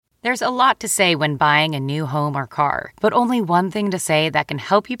There's a lot to say when buying a new home or car, but only one thing to say that can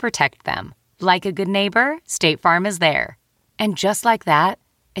help you protect them. Like a good neighbor, State Farm is there. And just like that,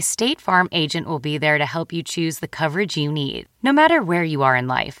 a State Farm agent will be there to help you choose the coverage you need, no matter where you are in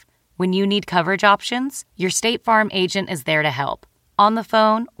life. When you need coverage options, your State Farm agent is there to help, on the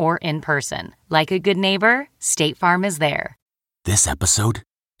phone or in person. Like a good neighbor, State Farm is there. This episode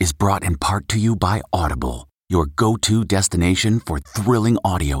is brought in part to you by Audible, your go-to destination for thrilling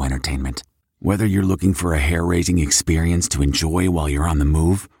audio entertainment. Whether you're looking for a hair-raising experience to enjoy while you're on the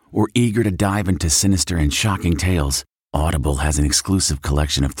move or eager to dive into sinister and shocking tales, Audible has an exclusive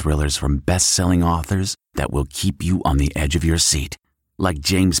collection of thrillers from best-selling authors that will keep you on the edge of your seat. Like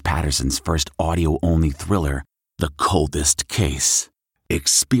James Patterson's first audio-only thriller, The Coldest Case.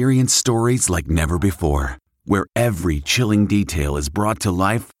 Experience stories like never before, where every chilling detail is brought to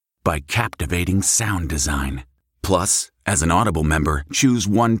life by captivating sound design. Plus, as an Audible member, choose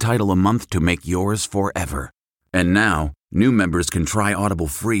one title a month to make yours forever. And now, new members can try Audible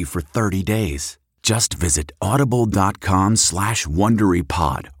free for 30 days. Just visit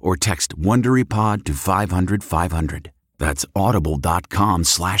audible.com/WonderyPod or text WonderyPod to 500-500. That's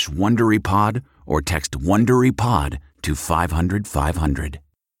audible.com/WonderyPod or text WonderyPod to 500-500.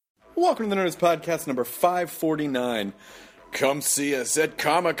 Welcome to the Nerdist Podcast number 549. Come see us at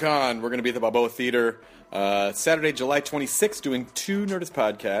Comic-Con. We're going to be at the Balboa Theater Saturday, July 26th, doing 2 Nerdist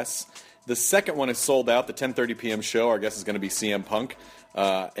podcasts. The second one is sold out, the 10:30 p.m. show. Our guest is going to be CM Punk.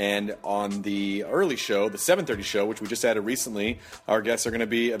 And on the early show, the 7:30 show, which we just added recently, our guests are going to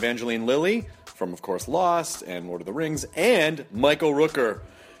be Evangeline Lilly from, of course, Lost and Lord of the Rings, and Michael Rooker,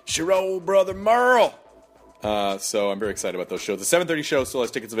 your old brother Merle. So I'm very excited about those shows. The 7:30 show still has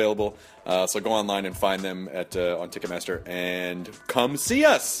tickets available, so go online and find them on Ticketmaster and come see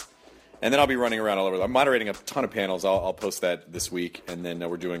us. And then I'll be running around all over. I'm moderating a ton of panels. I'll post that this week, and then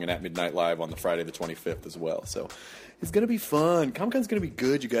we're doing an At Midnight Live on the Friday the 25th as well. So it's going to be fun. Comic-Con's going to be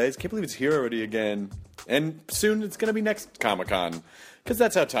good, you guys. Can't believe it's here already again. And soon it's going to be next Comic-Con, because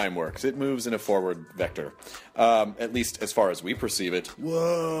that's how time works. It moves in a forward vector, at least as far as we perceive it.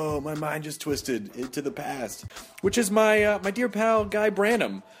 Whoa, my mind just twisted into the past. Which is my dear pal, Guy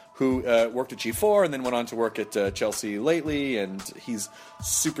Branum, who worked at G4 and then went on to work at Chelsea lately, and he's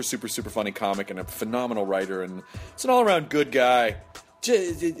super, super, super funny comic and a phenomenal writer, and it's an all-around good guy.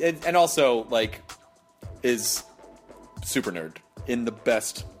 And also, like, is super nerd in the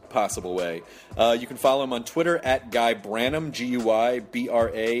best possible way. You can follow him on Twitter at Guy Branum, GUYBRANUM,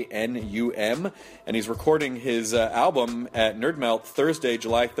 and he's recording his album at Nerdmelt Thursday,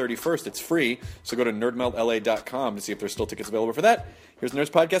 July 31st. It's free, so go to nerdmeltla.com to see if there's still tickets available for that. Here's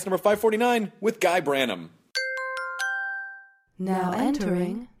Nerdist Podcast number 549 with Guy Branum. Now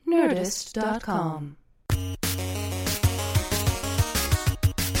entering Nerdist.com.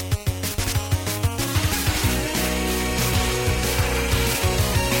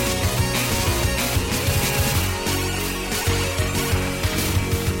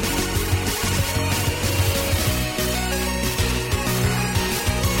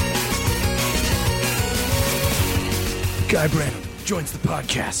 Guy Branum joins the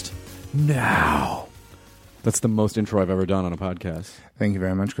podcast now. That's the most intro I've ever done on a podcast. Thank you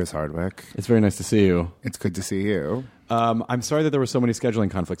very much, Chris Hardwick. It's very nice to see you. It's good to see you. I'm sorry that there were so many scheduling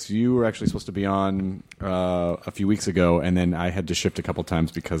conflicts. You were actually supposed to be on a few weeks ago, and then I had to shift a couple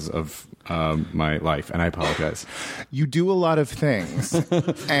times because of my life, and I apologize. You do a lot of things,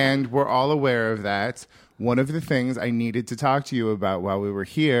 and we're all aware of that. One of the things I needed to talk to you about while we were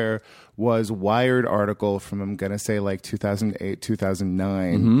here was Wired article from, I'm going to say, like 2008,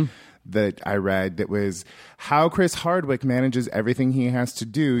 2009, that I read that was how Chris Hardwick manages everything he has to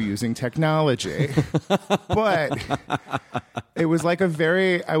do using technology. But it was like a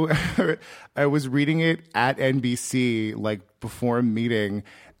very, I was reading it at NBC, like before a meeting,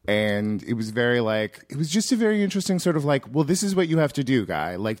 and it was very like, it was just a very interesting sort of like, well, this is what you have to do,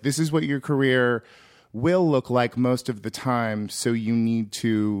 Guy. Like, this is what your career will look like most of the time, so you need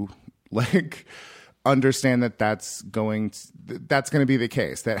to like understand that that's going to be the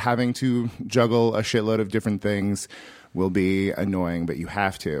case, that having to juggle a shitload of different things will be annoying, but you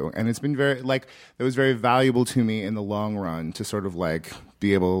have to. And it's been very like, it was very valuable to me in the long run to sort of like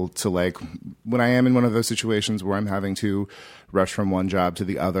be able to like, when I am in one of those situations where I'm having to rush from one job to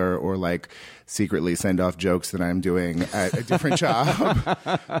the other, or like secretly send off jokes that I'm doing at a different job,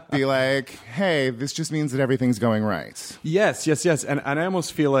 be like, hey, this just means that everything's going right. Yes. And I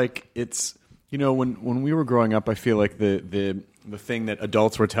almost feel like it's, you know, when we were growing up, I feel like the thing that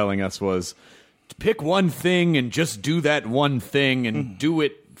adults were telling us was, pick one thing and just do that one thing and do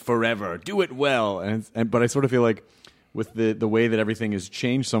it forever, do it well. But I sort of feel like with the way that everything has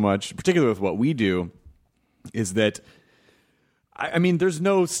changed so much, particularly with what we do, is that I mean, there's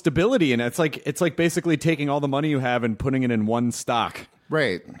no stability in it. It's like basically taking all the money you have and putting it in one stock.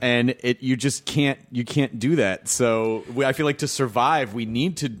 Right. And you just can't do that. So I feel like to survive, we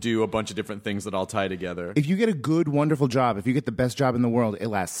need to do a bunch of different things that all tie together. If you get a good, wonderful job, if you get the best job in the world, it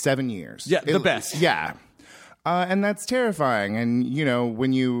lasts 7 years. Yeah, the best. Yeah. And that's terrifying. And, you know,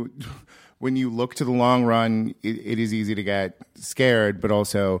 when you look to the long run, it is easy to get scared, but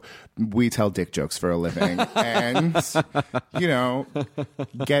also we tell dick jokes for a living. And, you know,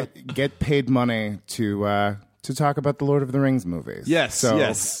 get paid money to talk about the Lord of the Rings movies. Yes, so,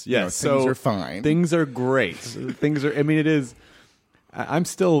 yes. You know, things are fine. Things are great. I mean, it is. I'm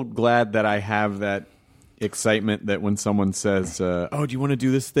still glad that I have that excitement that when someone says, oh, do you want to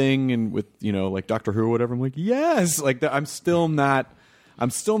do this thing? And with, you know, like Doctor Who or whatever, I'm like, yes. Like, I'm still not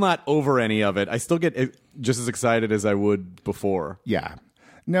over any of it. I still get just as excited as I would before. Yeah.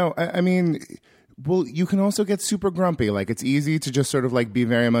 No, I mean, well, you can also get super grumpy. Like, it's easy to just sort of like be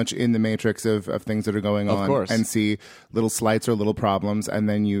very much in the matrix of things that are going on. Of course. And see little slights or little problems. And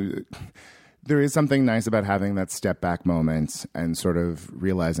then there is something nice about having that step back moment and sort of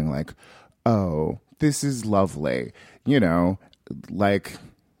realizing like, oh, this is lovely. You know, like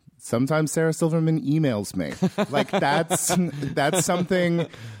sometimes Sarah Silverman emails me. Like that's something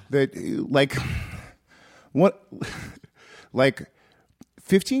that like what like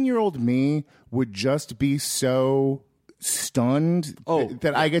 15-year-old me would just be so stunned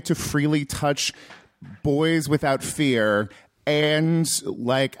that I get to freely touch boys without fear and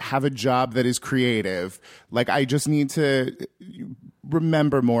like have a job that is creative. Like I just need to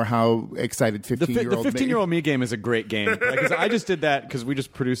remember more how excited 15-year-old the 15-year-old me game is a great game. Like, I just did that because we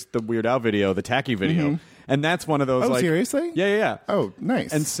just produced the Weird Al video, the Tacky video, and that's one of those. Oh, like, seriously? Yeah. Oh,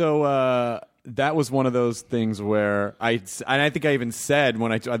 nice. And so that was one of those things where I think I even said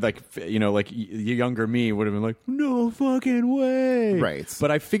when I like, you know, like younger me would have been like, no fucking way, right?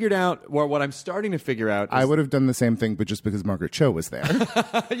 But I figured out what I'm starting to figure out. I would have done the same thing, but just because Margaret Cho was there.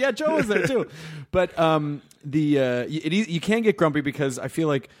 Yeah, Joe was there too. But you can get grumpy because I feel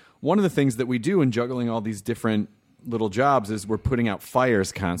like one of the things that we do in juggling all these different little jobs is we're putting out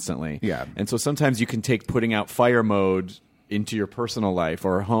fires constantly. Yeah. And so sometimes you can take putting out fire mode into your personal life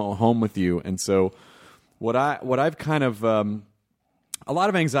or home with you. And so what I've kind of a lot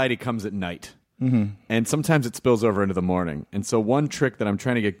of anxiety comes at night. Mm-hmm. And sometimes it spills over into the morning. And so one trick that I'm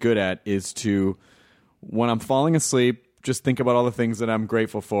trying to get good at is to, when I'm falling asleep, just think about all the things that I'm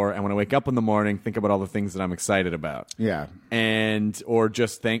grateful for, and when I wake up in the morning, think about all the things that I'm excited about. Yeah. Or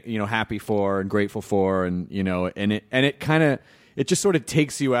just happy for and grateful for, and it just sort of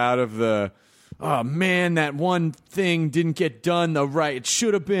takes you out of the, oh man, that one thing didn't get done it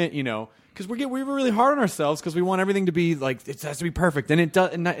should have been, because we were really hard on ourselves because we want everything to be like, it has to be perfect, and it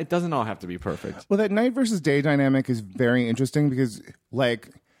doesn't all have to be perfect. Well, that night versus day dynamic is very interesting because like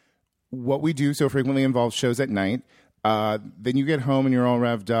what we do so frequently involves shows at night. Then you get home and you're all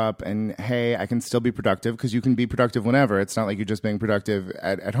revved up and hey, I can still be productive because you can be productive whenever. It's not like you're just being productive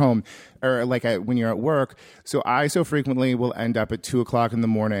at home or like when you're at work. So I so frequently will end up at 2:00 in the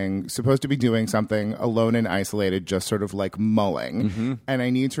morning, supposed to be doing something alone and isolated, just sort of like mulling. Mm-hmm. And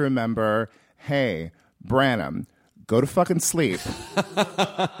I need to remember, hey, Branham, go to fucking sleep.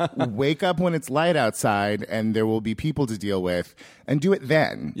 Wake up when it's light outside and there will be people to deal with and do it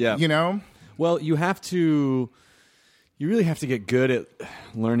then. Yeah. You know? Well, you really have to get good at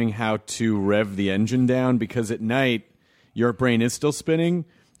learning how to rev the engine down because at night your brain is still spinning.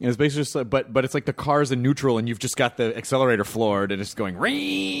 And it's basically just like, but it's like the car's in neutral and you've just got the accelerator floored and it's going,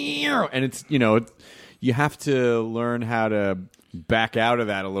 and it's, you have to learn how to back out of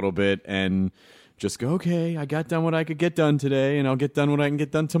that a little bit and just go, okay, I got done what I could get done today and I'll get done what I can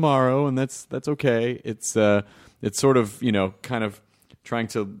get done tomorrow. And that's okay. It's sort of, kind of trying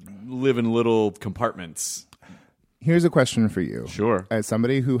to live in little compartments. Here's a question for you. Sure. As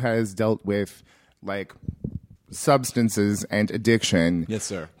somebody who has dealt with like substances and addiction. Yes,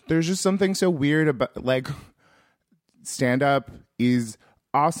 sir. There's just something so weird about like stand up is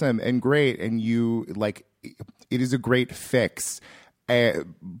awesome and great and you like it is a great fix.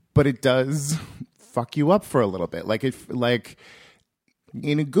 But it does fuck you up for a little bit. Like it like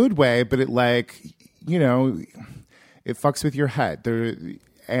in a good way, but it like, it fucks with your head.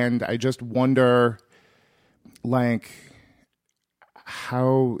 And I just wonder like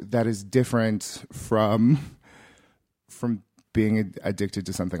how that is different from being addicted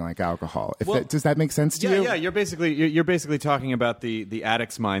to something like alcohol. Does that make sense to you? Yeah. You're basically talking about the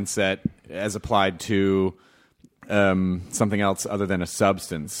addict's mindset as applied to something else other than a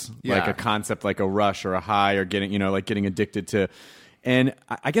substance, like a concept, like a rush or a high, or getting addicted to. And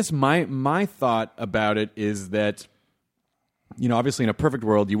I guess my thought about it is that, obviously in a perfect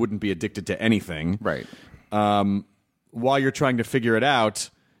world, you wouldn't be addicted to anything. Right. While you're trying to figure it out,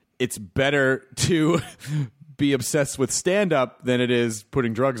 it's better to be obsessed with stand-up than it is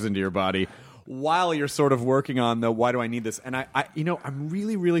putting drugs into your body while you're sort of working on the why do I need this? And I'm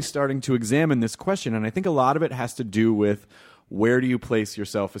really, really starting to examine this question, and I think a lot of it has to do with where do you place your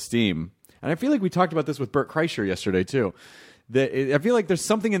self-esteem? And I feel like we talked about this with Bert Kreischer yesterday, too. I feel like there's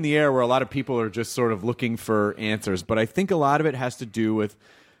something in the air where a lot of people are just sort of looking for answers, but I think a lot of it has to do with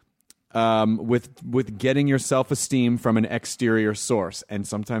getting your self-esteem from an exterior source. And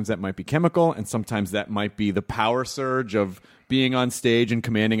sometimes that might be chemical, and sometimes that might be the power surge of being on stage and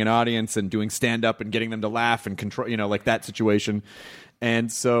commanding an audience and doing stand-up and getting them to laugh and control, like that situation. And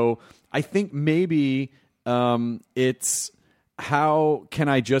so I think maybe it's how can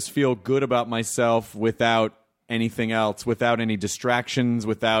I just feel good about myself without anything else, without any distractions,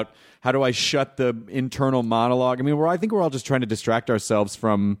 without how do I shut the internal monologue? I mean, I think we're all just trying to distract ourselves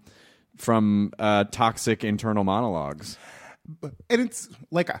from toxic internal monologues. And it's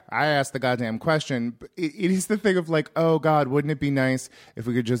like, I asked the goddamn question. It is the thing of like, oh God, wouldn't it be nice if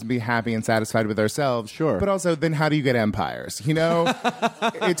we could just be happy and satisfied with ourselves? Sure. But also, then how do you get empires?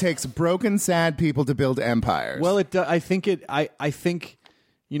 It takes broken, sad people to build empires. Well, I think in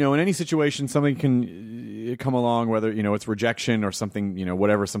any situation, something can come along, whether, it's rejection or something,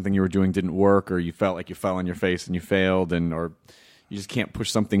 whatever, something you were doing didn't work, or you felt like you fell on your face and you failed, or you just can't push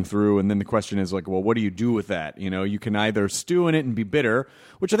something through. And then the question is like, well, what do you do with that? You can either stew in it and be bitter,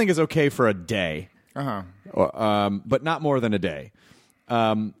 which I think is okay for a day, but not more than a day.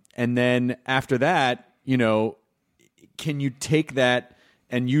 And then after that, can you take that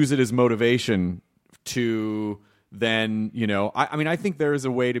and use it as motivation to then, I think there is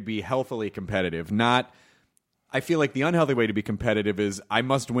a way to be healthily competitive. I feel like the unhealthy way to be competitive is I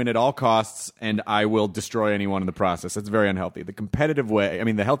must win at all costs and I will destroy anyone in the process. That's very unhealthy.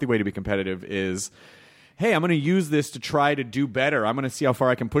 The healthy way to be competitive is, hey, I'm going to use this to try to do better. I'm going to see how far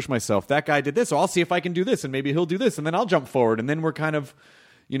I can push myself. That guy did this, so I'll see if I can do this, and maybe he'll do this, and then I'll jump forward. And then we're kind of,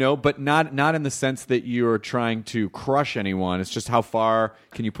 but not in the sense that you're trying to crush anyone. It's just how far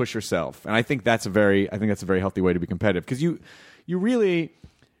can you push yourself. And I think that's a very healthy way to be competitive, because you really,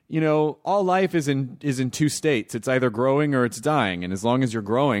 all life is in two states. It's either growing or it's dying. And as long as you're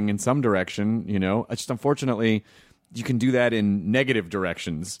growing in some direction, it's just unfortunately you can do that in negative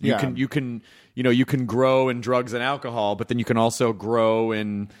directions. You can grow in drugs and alcohol, but then you can also grow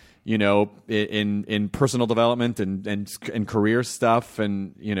in in personal development and career stuff,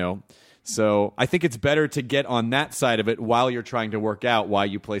 and so I think it's better to get on that side of it while you're trying to work out why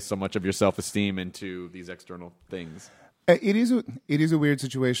you place so much of your self-esteem into these external things. It is a weird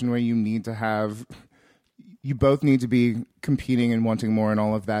situation where you both need to be competing and wanting more and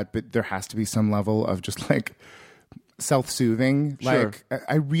all of that, but there has to be some level of just like self-soothing. Sure. Like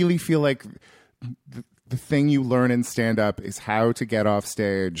I really feel like the thing you learn in stand-up is how to get off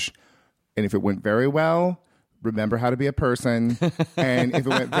stage, and if it went very well, remember how to be a person, and if it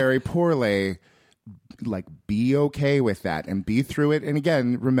went very poorly, like be okay with that and be through it, and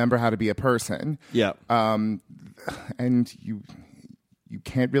again, remember how to be a person. Yeah. And you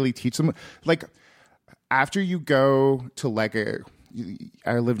can't really teach them. Like, after you go to like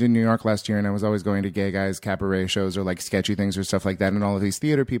I lived in New York last year, and I was always going to gay guys cabaret shows or like sketchy things or stuff like that, and all of these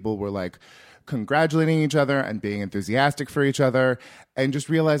theater people were like congratulating each other and being enthusiastic for each other, and just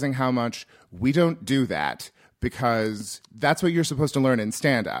realizing how much we don't do that, because that's what you're supposed to learn in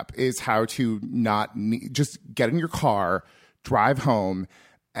stand-up, is how to just get in your car, drive home,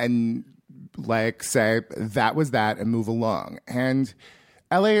 and like say that was that and move along. And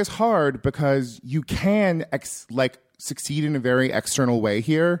LA is hard because you can succeed in a very external way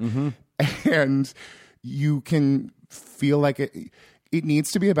here, and you can feel like it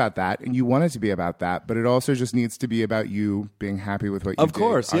needs to be about that, and you want it to be about that, but it also just needs to be about you being happy with what you do. Of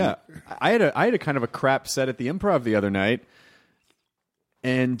course, yeah. I had a kind of a crap set at the Improv the other night,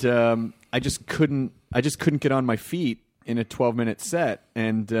 and I just couldn't get on my feet in a 12-minute set,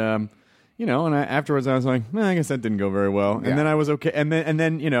 and afterwards I was like, I guess that didn't go very well, and then I was okay, and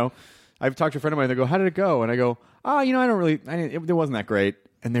then I've talked to a friend of mine. They go, "How did it go?" And I go, it wasn't that great.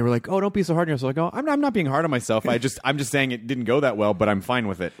 And they were like, "Oh, don't be so hard on yourself." I go, "I'm not being hard on myself. I'm just saying it didn't go that well, but I'm fine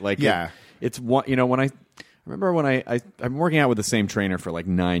with it." Like, it's one. When I remember when I'm working out with the same trainer for like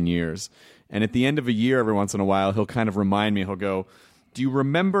 9 years, and at the end of a year, every once in a while, he'll kind of remind me. He'll go, do you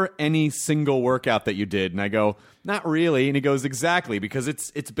remember any single workout that you did? And I go, not really. And he goes, exactly, because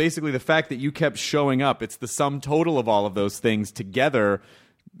it's basically the fact that you kept showing up. It's the sum total of all of those things together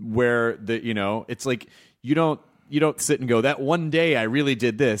where it's like you don't sit and go, that one day I really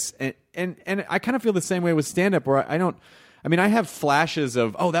did this. And I kind of feel the same way with stand-up where I have flashes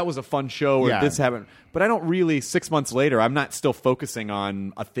of, oh, that was a fun show or this happened. But I don't really, 6 months later, I'm not still focusing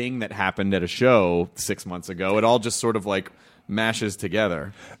on a thing that happened at a show 6 months ago. It all just sort of like mashes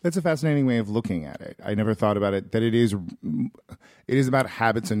together. That's a fascinating way of looking at it. I never thought about it, that it is about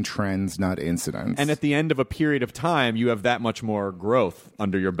habits and trends, not incidents. And at the end of a period of time, you have that much more growth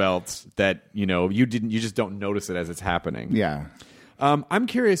under your belt that, you just don't notice it as it's happening. Yeah. I'm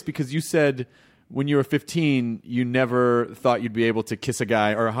curious because you said when you were 15, you never thought you'd be able to kiss a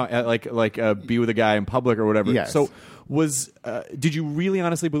guy or be with a guy in public or whatever. Yes. So did you really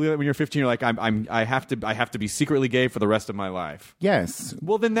honestly believe that when you were 15? You're like, I have to be secretly gay for the rest of my life. Yes.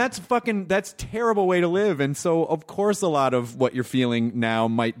 Well, then that's a terrible way to live. And so of course a lot of what you're feeling now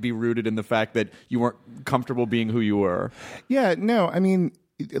might be rooted in the fact that you weren't comfortable being who you were. Yeah. No. I mean,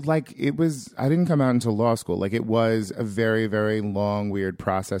 I didn't come out until law school. Like, it was a very, very long, weird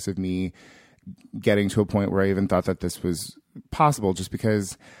process of me getting to a point where I even thought that this was possible, just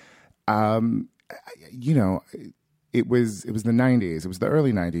because, it was the 90s. It was the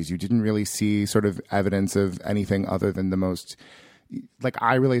early 90s. You didn't really see sort of evidence of anything other than the most, like,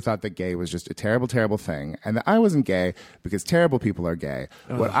 I really thought that gay was just a terrible, terrible thing. And that I wasn't gay because terrible people are gay.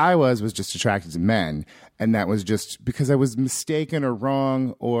 Ugh. What I was just attracted to men. And that was just because I was mistaken or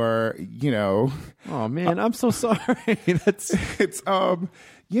wrong or, Oh, man, I'm so sorry. It's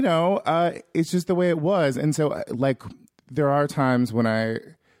just the way it was. And so, like, there are times when I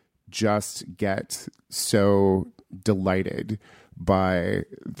just get so delighted by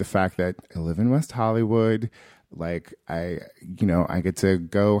the fact that I live in West Hollywood. Like, I get to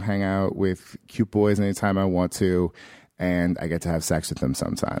go hang out with cute boys anytime I want to, and I get to have sex with them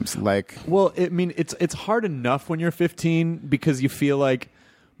sometimes. Like, well, it's hard enough when you're 15 because you feel like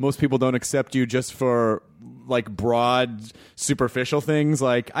most people don't accept you just for like broad, superficial things.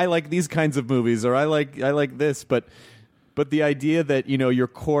 Like, I like these kinds of movies, or I like this, but the idea that your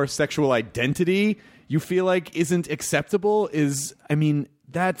core sexual identity you feel like isn't acceptable is,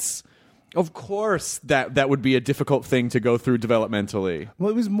 that's. Of course, that would be a difficult thing to go through developmentally. Well,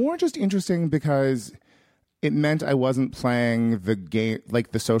 it was more just interesting because it meant I wasn't playing the game,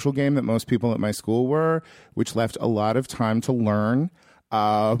 like the social game that most people at my school were, which left a lot of time to learn.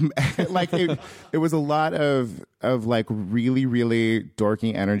 Like it was a lot of like really, really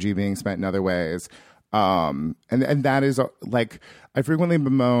dorky energy being spent in other ways. And that is like, I frequently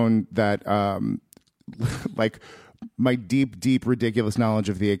bemoan that, like, my deep, deep, ridiculous knowledge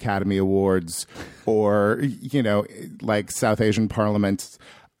of the Academy Awards or, like South Asian Parliament,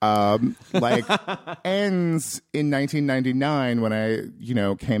 like ends in 1999 when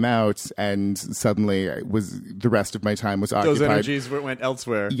I, came out and suddenly the rest of my time was occupied. Those energies went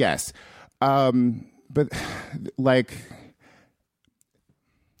elsewhere. Yes. But like,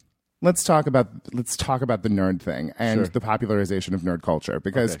 let's talk about the nerd thing and the popularization of nerd culture,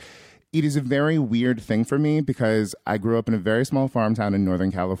 because it is a very weird thing for me because I grew up in a very small farm town in Northern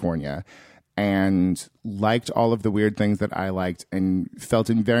California and liked all of the weird things that I liked and felt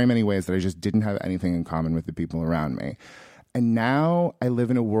in very many ways that I just didn't have anything in common with the people around me. And now I live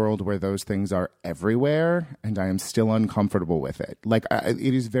in a world where those things are everywhere and I am still uncomfortable with it. Like,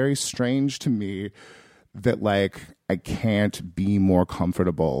 it is very strange to me that, like, I can't be more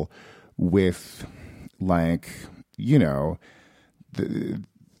comfortable with, like,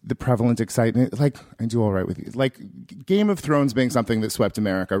 the prevalent excitement. Like, I do all right with you. Like, Game of Thrones being something that swept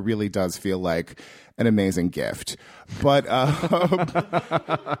America really does feel like an amazing gift. But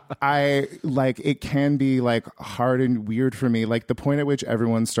I like, it can be like hard and weird for me. Like, the point at which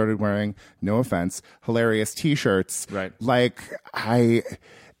everyone started wearing, no offense, hilarious t-shirts. Right. Like,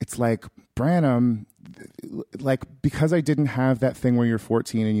 it's like, Branham, like, because I didn't have that thing where you're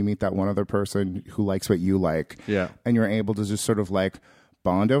 14 and you meet that one other person who likes what you like. Yeah. And you're able to just sort of like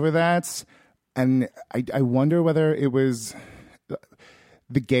bond over that. And I wonder whether it was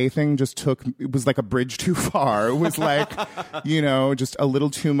the gay thing it was like a bridge too far. It was like, just a little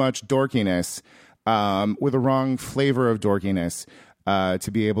too much dorkiness, with a wrong flavor of dorkiness,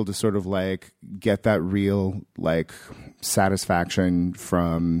 to be able to sort of like get that real like satisfaction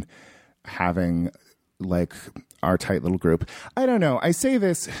from having like our tight little group. I don't know. I say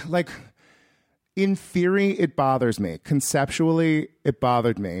this like, in theory, it bothers me. Conceptually, it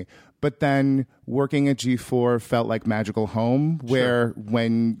bothered me. But then working at G4 felt like magical home, where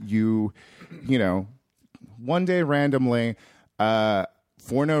when you, one day randomly,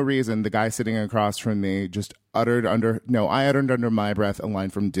 For no reason, the guy sitting across from me just I uttered under my breath a line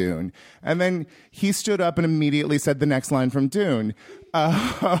from Dune. And then he stood up and immediately said the next line from Dune.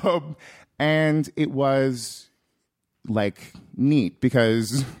 And it was like neat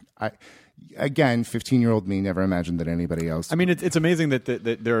because again, 15-year-old me never imagined that anybody else. I mean, it's amazing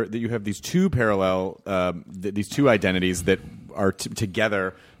that you have these two parallel, these two identities that are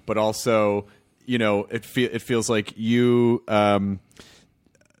together, but also, you know, it feels like you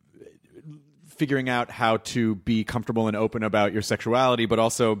figuring out how to be comfortable and open about your sexuality, but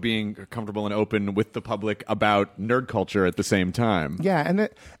also being comfortable and open with the public about nerd culture at the same time. Yeah,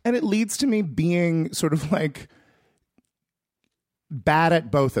 and it leads to me being sort of like bad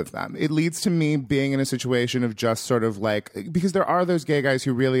at both of them. It leads to me being in a situation of just sort of like, because there are those gay guys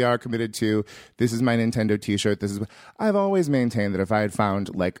who really are committed to, this is my Nintendo t-shirt. I've always maintained that if I had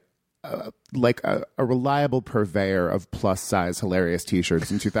found like a reliable purveyor of plus size hilarious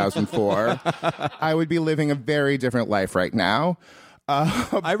t-shirts in 2004, I would be living a very different life right now.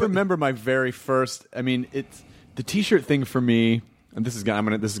 I remember my very first, I mean, it's the t-shirt thing for me, and this is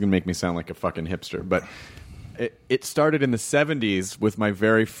gonna make me sound like a fucking hipster, but it started in the 70s with my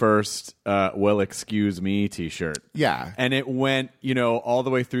very first well, excuse me t-shirt. Yeah. And it went, you know, all the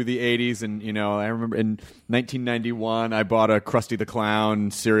way through the 80s. And, you know, I remember in 1991, I bought a Krusty the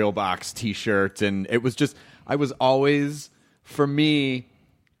Clown cereal box t-shirt. And it was just, I was always kind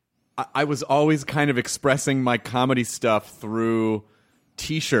of expressing my comedy stuff through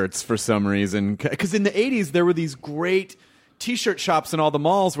t-shirts for some reason. Because in the 80s, there were these great t-shirt shops in all the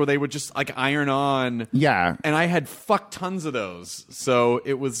malls where they would just like iron on. Yeah. And I had fuck tons of those. So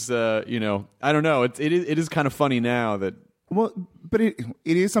it was, you know, I don't know. It is kind of funny now that. Well, but it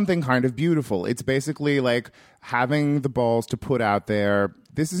is something kind of beautiful. It's basically like having the balls to put out there,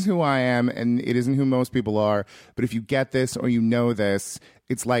 this is who I am, and it isn't who most people are. But if you get this or you know this,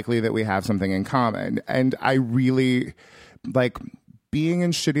 it's likely that we have something in common. And I really like being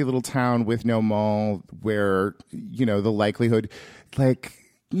in shitty little town with no mall where, you know, the likelihood, like,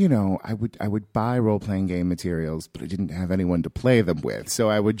 you know, I would buy role-playing game materials, but I didn't have anyone to play them with. So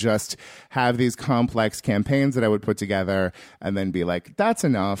I would just have these complex campaigns that I would put together and then be like, that's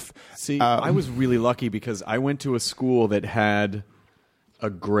enough. See, I was really lucky because I went to a school that had a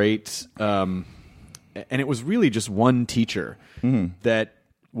great, and it was really just one teacher that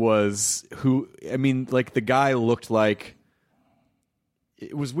was like the guy looked like,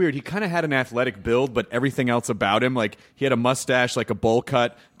 it was weird. He kind of had an athletic build, but everything else about him, like he had a mustache, like a bowl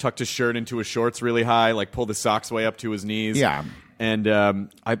cut, tucked his shirt into his shorts really high, like pulled his socks way up to his knees. Yeah. And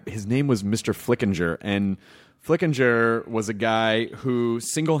his name was Mr. Flickinger. And Flickinger was a guy who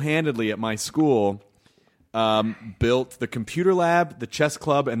single-handedly at my school built the computer lab, the chess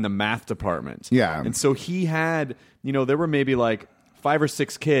club, and the math department. Yeah. And so he had, you know, there were maybe like 5 or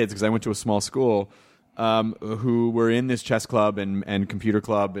 6 kids, because I went to a small school, who were in this chess club and computer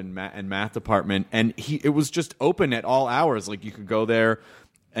club and math department, and it was just open at all hours. Like you could go there,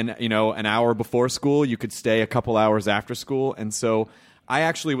 and you know, an hour before school, you could stay a couple hours after school. And so I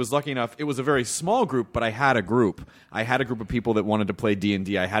actually was lucky enough. It was a very small group, but I had a group. I had a group of people that wanted to play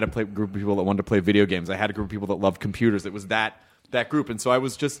D&D. I had a group of people that wanted to play video games. I had a group of people that loved computers. It was that group, and so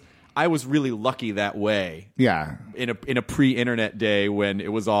I was really lucky that way. Yeah. In a pre-internet day when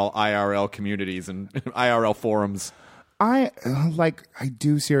it was all IRL communities and IRL forums. I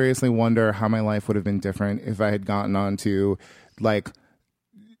do seriously wonder how my life would have been different if I had gotten onto like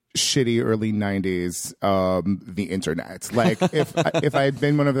shitty early 90s the internet. Like if I had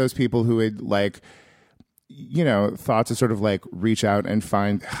been one of those people who had like, you know, thought to sort of like reach out and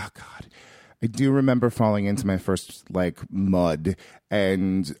find, oh God, I do remember falling into my first like mud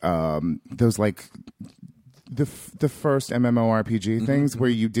and those like the first MMORPG things where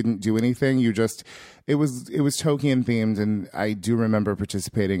you didn't do anything. You just it was Tolkien themed, and I do remember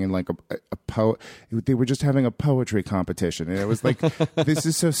participating in like they were just having a poetry competition, and it was like this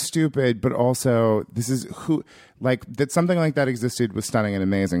is so stupid, but also this is who like that something like that existed was stunning and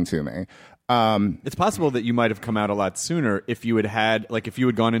amazing to me. It's possible that you might have come out a lot sooner if you had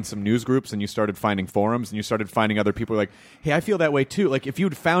gone in some news groups and you started finding forums and you started finding other people like, hey, I feel that way too. Like if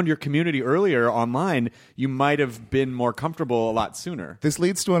you'd found your community earlier online, you might have been more comfortable a lot sooner. This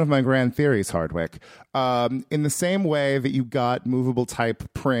leads to one of my grand theories, Hardwick. In the same way that you got movable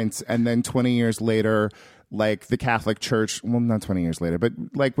type print and then 20 years later, like the Catholic Church, well, not 20 years later, but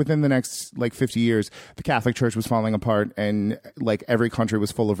like within the next like 50 years, the Catholic Church was falling apart and like every country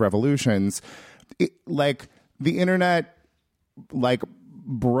was full of revolutions. Like the internet, like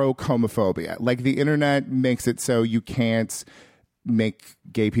broke homophobia. Like the internet makes it so you can't make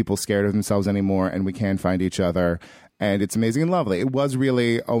gay people scared of themselves anymore and we can find each other. and it's amazing and lovely. It was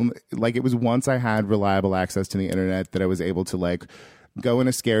really like it was once I had reliable access to the internet that I was able to like go in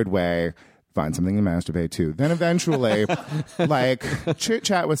a scared way, find something to masturbate to. Then eventually, like,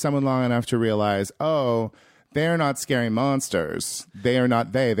 chit-chat with someone long enough to realize, oh, they're not scary monsters. They are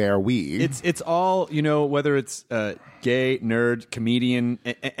not they are we. It's all, you know, whether it's gay, nerd, comedian,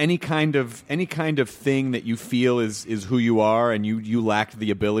 any kind of thing that you feel is who you are, and you lacked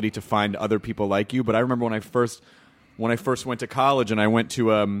the ability to find other people like you. But I remember when I first went to college and I went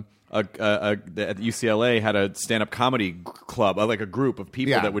to at UCLA had a stand-up comedy club, like a group of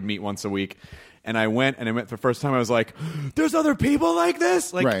people that would meet once a week. And I went for the first time. I was like, "There's other people like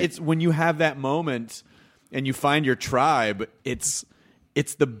this." Like It's when you have that moment and you find your tribe. It's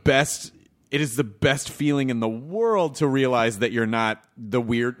the best. It is the best feeling in the world to realize that you're not the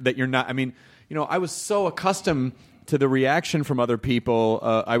weird. That you're not. I mean, you know, I was so accustomed to the reaction from other people.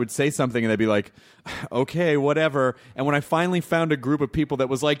 I would say something and they'd be like, okay, whatever. And when I finally found a group of people that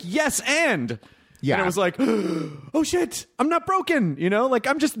was like, yes, and it was like, oh shit, I'm not broken, you know, like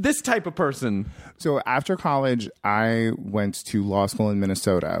I'm just this type of person. So after college, I went to law school in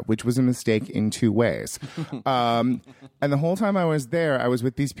Minnesota, which was a mistake in two ways. And the whole time I was there, I was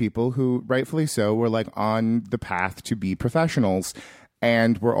with these people who, rightfully so, were like on the path to be professionals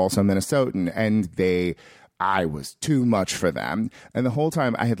and were also Minnesotan, and I was too much for them. And the whole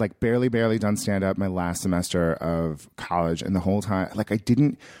time I had like barely done stand up my last semester of college. And the whole time, like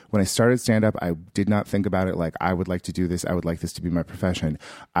when I started stand up, I did not think about it like I would like to do this. I would like this to be my profession.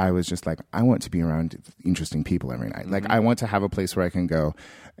 I was just like, I want to be around interesting people every night. Like I want to have a place where I can go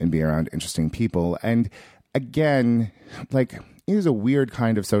and be around interesting people. And again, like it is a weird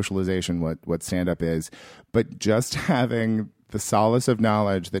kind of socialization, what stand up is, but just having the solace of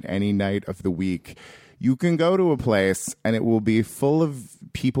knowledge that any night of the week, you can go to a place and it will be full of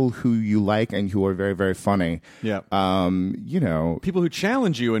people who you like and who are very, very funny. Yeah. You know, people who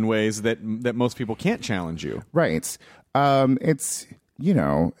challenge you in ways that most people can't challenge you. Right. It's, you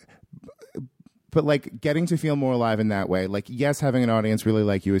know, but like getting to feel more alive in that way. Like, yes, having an audience really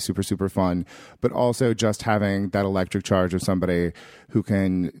like you is super, super fun, but also just having that electric charge of somebody who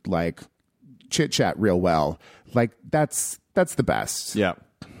can like chit chat real well. Like that's the best. Yeah.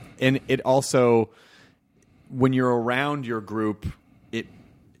 And it also, when you're around your group,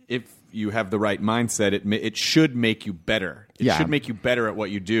 if you have the right mindset, it should make you better. It should make you better at what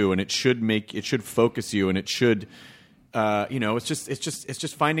you do, and it should focus you, and it should, you know, it's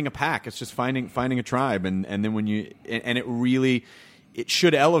just finding a pack. It's just finding a tribe, and then when you and it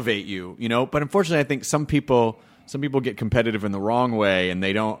should elevate you, you know. But unfortunately, I think some people get competitive in the wrong way, and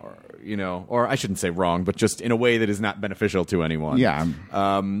they don't, you know, or I shouldn't say wrong, but just in a way that is not beneficial to anyone. Yeah.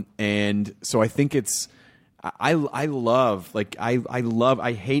 And so I think it's. I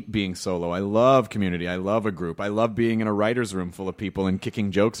hate being solo. I love community. I love a group. I love being in a writer's room full of people and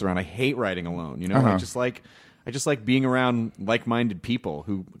kicking jokes around. I hate writing alone. You know, I just like being around like-minded people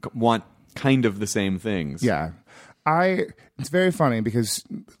who want kind of the same things. Yeah. It's very funny because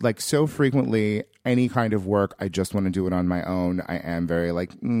like so frequently any kind of work, I just want to do it on my own. I am very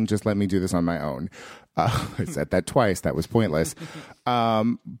like, just let me do this on my own. I said that twice. That was pointless.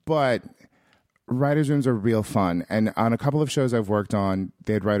 But writers' rooms are real fun. And on a couple of shows I've worked on,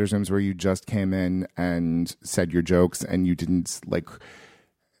 they had writers' rooms where you just came in and said your jokes and you didn't like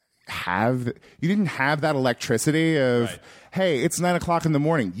have that electricity of, right. Hey, it's 9:00 in the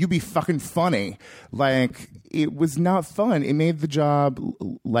morning. You be fucking funny. Like, it was not fun. It made the job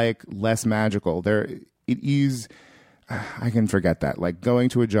like less magical. It is, I can forget that. Like going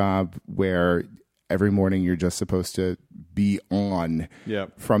to a job where every morning you're just supposed to be on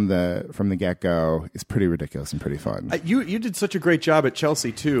from the get-go is pretty ridiculous and pretty fun. You did such a great job at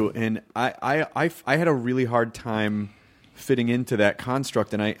Chelsea too, and I had a really hard time fitting into that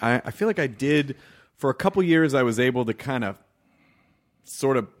construct, and I feel like I did for a couple years. I was able to kind of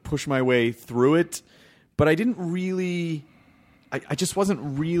sort of push my way through it, but I didn't really. I just wasn't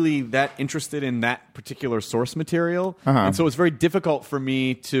really that interested in that particular source material, and so it was very difficult for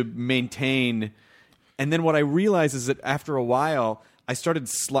me to maintain. And then what I realized is that after a while, I started.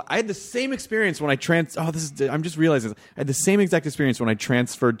 I had the same experience when I I'm just realizing I had the same exact experience when I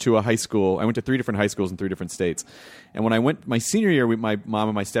transferred to a high school. I went to 3 different high schools in 3 different states, and when I went my senior year, my mom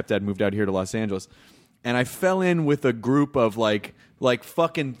and my stepdad moved out here to Los Angeles, and I fell in with a group of like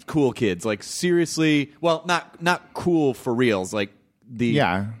fucking cool kids, like seriously. Well, not cool for reals, like.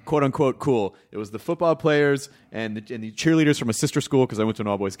 The quote unquote cool. It was the football players and the cheerleaders from a sister school because I went to an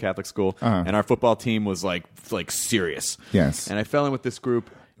all boys Catholic school, and our football team was like serious. Yes, and I fell in with this group,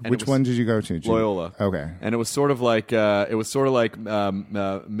 Which one did you go to? Loyola. Okay. And it was sort of like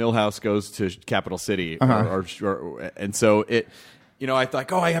Milhouse goes to Capital City, and so it. I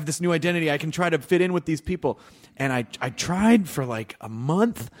thought, I have this new identity. I can try to fit in with these people. And I tried for like a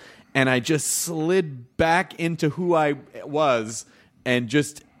month, and I just slid back into who I was, and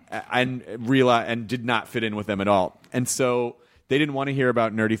realized and did not fit in with them at all. And so they didn't want to hear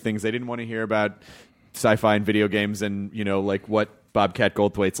about nerdy things. They didn't want to hear about sci-fi and video games and like what Bobcat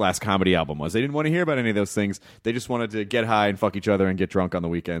Goldthwait's last comedy album was. They didn't want to hear about any of those things. They just wanted to get high and fuck each other and get drunk on the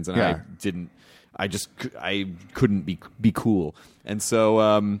weekends. And I couldn't be cool. And so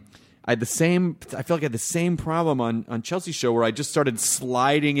I feel like I had the same problem on Chelsea's show, where I just started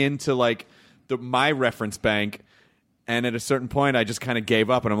sliding into like my reference bank, and at a certain point I just kind of gave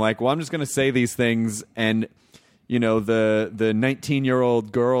up, and I'm like, well, I'm just going to say these things, and the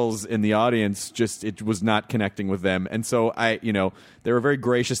 19-year-old girls in the audience, it was not connecting with them. And so they were very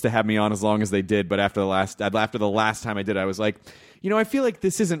gracious to have me on as long as they did, but after the last time I did, I was like, I feel like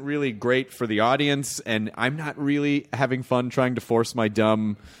this isn't really great for the audience, and I'm not really having fun trying to force my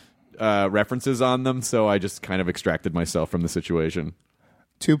dumb references on them, so I just kind of extracted myself from the situation.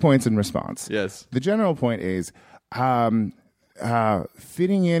 2 points in response. Yes. The general point is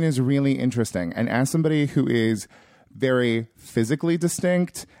fitting in is really interesting. And as somebody who is very physically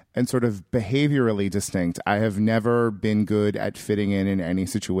distinct and sort of behaviorally distinct, I have never been good at fitting in any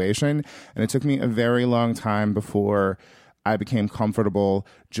situation. And it took me a very long time before I became comfortable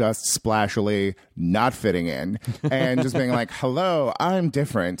just splashily not fitting in and just being like, hello, I'm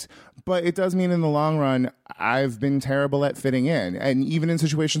different. But it does mean in the long run, I've been terrible at fitting in. And even in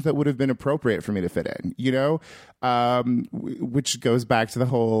situations that would have been appropriate for me to fit in, which goes back to the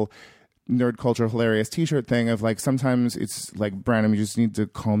whole nerd culture hilarious t-shirt thing of like, sometimes it's like, Brandon, you just need to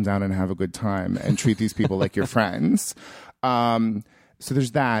calm down and have a good time and treat these people like your friends. So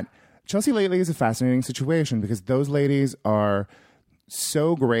there's that. Chelsea Lately is a fascinating situation because those ladies are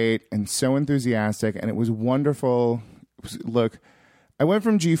so great and so enthusiastic, and it was wonderful. Look, I went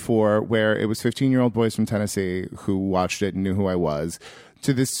from G4, where it was 15-year-old boys from Tennessee who watched it and knew who I was,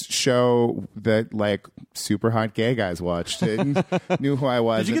 to this show that like super hot gay guys watched it and knew who I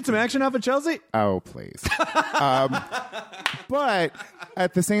was. Did you get some action off of Chelsea? Oh, please. But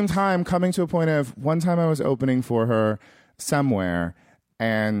at the same time, coming to a point of one time I was opening for her somewhere,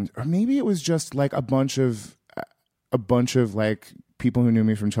 or maybe it was just like a bunch of like people who knew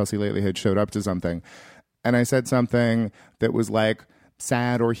me from Chelsea Lately had showed up to something, and I said something that was like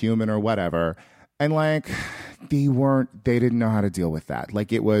sad or human or whatever, and like they didn't know how to deal with that.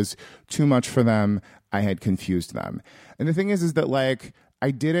 Like it was too much for them. I had confused them. And the thing is that like I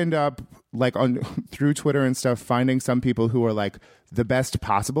did end up like through Twitter and stuff finding some people who are like the best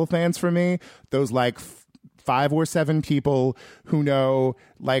possible fans for me. Those like 5 or 7 people who know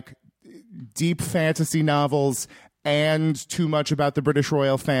like deep fantasy novels and too much about the British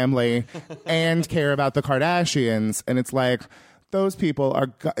royal family and care about the Kardashians. And it's like, those people are,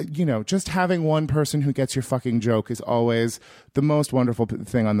 just having one person who gets your fucking joke is always the most wonderful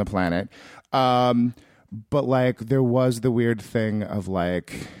thing on the planet. But like, there was the weird thing of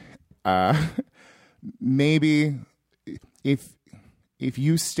like, maybe if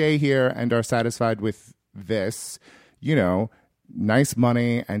you stay here and are satisfied with this, nice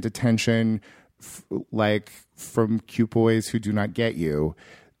money and attention, like from cute boys who do not get you,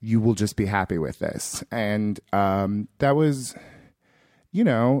 you will just be happy with this. And that was,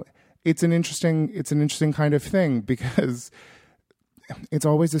 it's an interesting kind of thing, because it's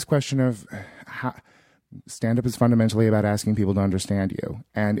always this question of how stand-up is fundamentally about asking people to understand you.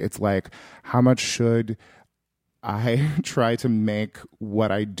 And it's like, how much should I try to make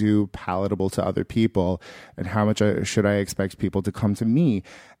what I do palatable to other people, and how much should I expect people to come to me?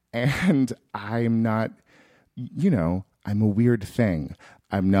 And I'm not, I'm a weird thing.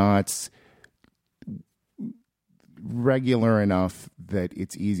 I'm not regular enough that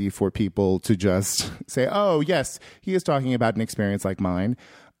it's easy for people to just say, oh, yes, he is talking about an experience like mine.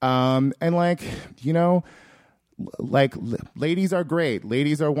 And like, like ladies are great.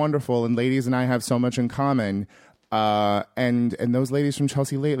 Ladies are wonderful. And ladies and I have so much in common. And those ladies from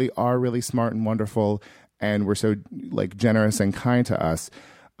Chelsea Lately are really smart and wonderful, and were so like generous and kind to us.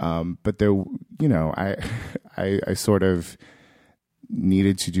 But there, I sort of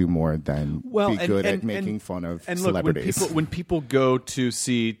needed to do more than be good at making fun of celebrities. Look, when people go to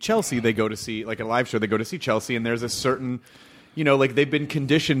see Chelsea, they go to see like a live show. They go to see Chelsea, and there's a certain, like they've been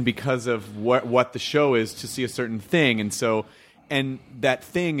conditioned because of what the show is to see a certain thing, and that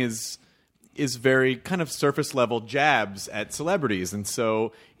thing is is very kind of surface level jabs at celebrities. And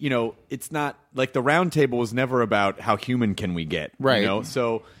so, it's not like the round table was never about how human can we get. Right.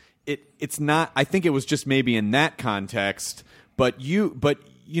 So it's not, I think it was just maybe in that context, but you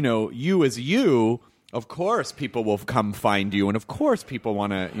as you, of course people will come find you, and of course people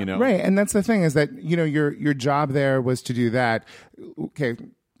want to, Right, and that's the thing is that, your job there was to do that. Okay,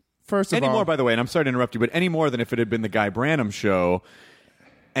 first of all... Any more, by the way, and I'm sorry to interrupt you, but any more than if it had been the Guy Branum show,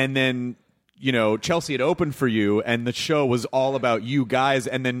 and then... Chelsea had opened for you, and the show was all about you guys,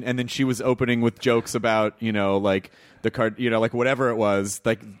 and then she was opening with jokes about, like the card, like whatever it was,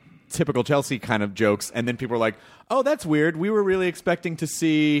 like typical Chelsea kind of jokes, and then people were like, "Oh, that's weird. We were really expecting to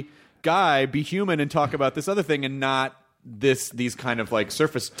see Guy be human and talk about this other thing, and not these kind of like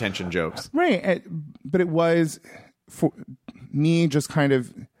surface tension jokes." Right, but it was for me just kind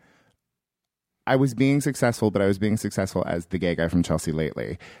of. I was being successful, but I was being successful as the gay guy from Chelsea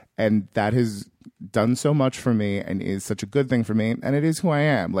Lately. And that has done so much for me and is such a good thing for me. And it is who I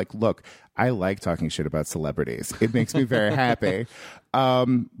am. Like, look, I like talking shit about celebrities. It makes me very happy.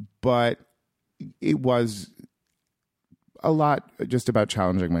 But it was a lot just about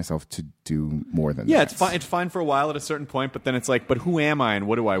challenging myself to do more than that. It's fine for a while at a certain point, but then it's like, but who am I and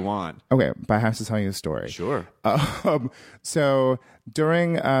what do I want? Okay, but I have to tell you a story. Sure. So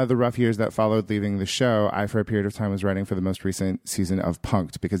during the rough years that followed leaving the show, I, for a period of time, was writing for the most recent season of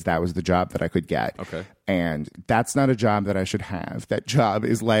Punk'd because that was the job that I could get. Okay. And that's not a job that I should have. That job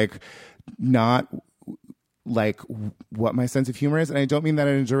is like not like what my sense of humor is. And I don't mean that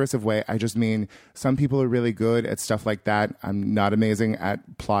in a derisive way. I just mean some people are really good at stuff like that. I'm not amazing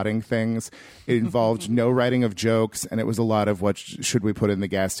at plotting things. It involved no writing of jokes, and it was a lot of what should we put in the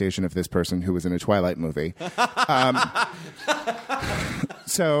gas station of this person who was in a Twilight movie.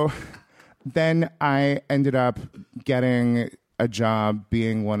 So then I ended up getting a job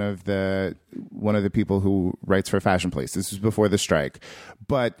being one of the people who writes for Fashion Police. This was before the strike.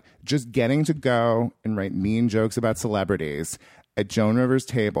 But just getting to go and write mean jokes about celebrities at Joan Rivers'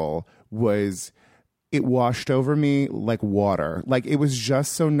 table it washed over me like water. Like, it was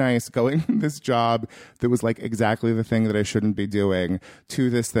just so nice going from this job that was like exactly the thing that I shouldn't be doing to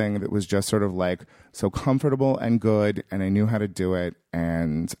this thing that was just sort of like so comfortable and good, and I knew how to do it,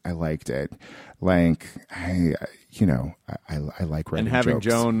 and I liked it. Like, I like writing and having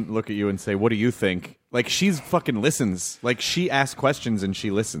jokes. Joan look at you and say, "What do you think?" Like, she's fucking listens. Like, she asks questions and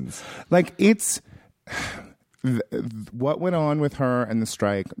she listens. Like, it's what went on with her and the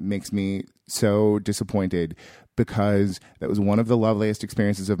strike makes me so disappointed, because that was one of the loveliest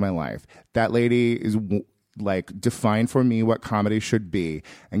experiences of my life. That lady is like defined for me what comedy should be,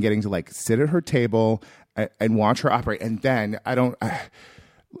 and getting to like sit at her table and watch her operate. And then I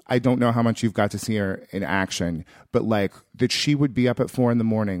don't know how much you've got to see her in action, but like that she would be up at 4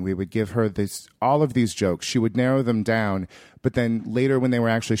 a.m. We would give her all of these jokes. She would narrow them down, but then later when they were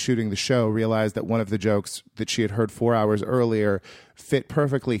actually shooting the show, realized that one of the jokes that she had heard 4 hours earlier fit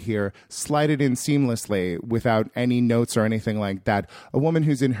perfectly here, slide it in seamlessly without any notes or anything like that. A woman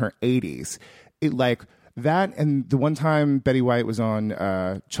who's in her 80s, it like that. And the one time Betty White was on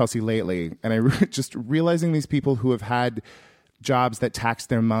Chelsea Lately, and I just realizing these people who have had jobs that tax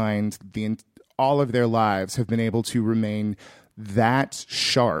their mind all of their lives have been able to remain that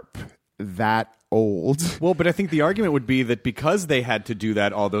sharp, that old. Well, but I think the argument would be that because they had to do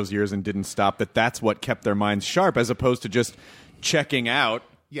that all those years and didn't stop, that's what kept their minds sharp, as opposed to just checking out.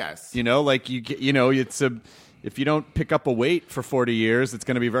 Yes. Like it's if you don't pick up a weight for 40 years, it's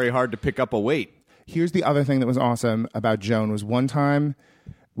going to be very hard to pick up a weight. Here's the other thing that was awesome about Joan was one time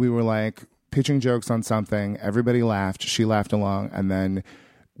we were like pitching jokes on something. Everybody laughed. She laughed along. And then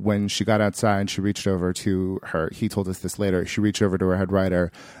when she got outside, she reached over to her. He told us this later. She reached over to her head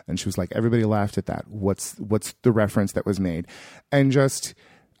writer and she was like, everybody laughed at that. What's the reference that was made? And just,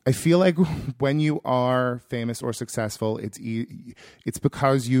 I feel like when you are famous or successful, it's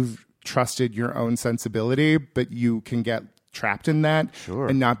because you've trusted your own sensibility, but you can get trapped in that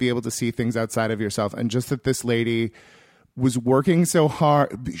and not be able to see things outside of yourself. And just that this lady was working so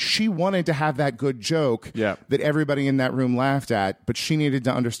hard. She wanted to have that good joke that everybody in that room laughed at, but she needed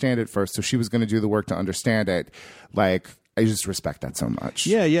to understand it first. So she was going to do the work to understand it. Like, I just respect that so much.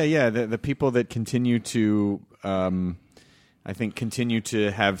 Yeah. The people that continue to, I think, continue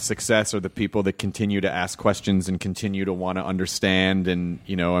to have success are the people that continue to ask questions and continue to want to understand. And,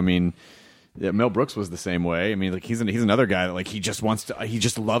 Mel Brooks was the same way. I mean, like he's another guy that like he just loves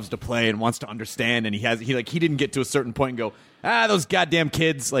to play and wants to understand, and he didn't get to a certain point and go, those goddamn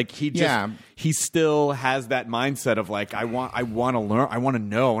kids. Like he still has that mindset of like I want to learn, I want to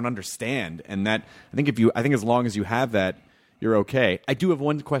know and understand. And that I think as long as you have that, you're okay. I do have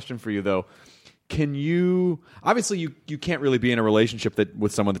one question for you though. can you obviously you can't really be in a relationship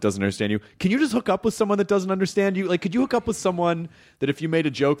with someone that doesn't understand you. Can you just hook up with someone that doesn't understand you? Like, could you hook up with someone that if you made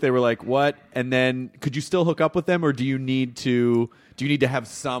a joke they were like, what? And then could you still hook up with them, or do you need to have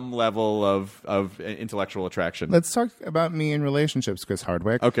some level of intellectual attraction? Let's talk about me in relationships, Chris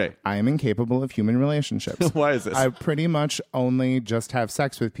Hardwick. Okay. I am incapable of human relationships. Why is this? I pretty much only just have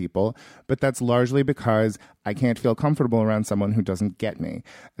sex with people, but that's largely because I can't feel comfortable around someone who doesn't get me.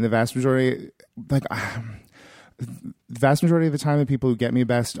 And the vast majority of the time, the people who get me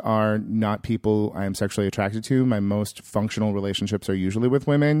best are not people I am sexually attracted to. My most functional relationships are usually with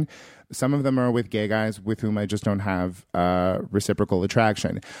women. Some of them are with gay guys with whom I just don't have reciprocal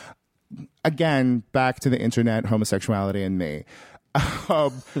attraction. Again, back to the internet, homosexuality, and me.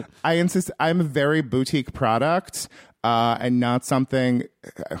 I insist I'm a very boutique product and not something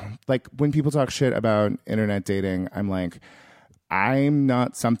like when people talk shit about internet dating, I'm like, I'm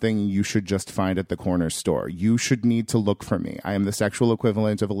not something you should just find at the corner store. You should need to look for me. I am the sexual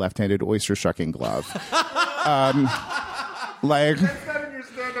equivalent of a left-handed oyster shucking glove. Like, Next time in your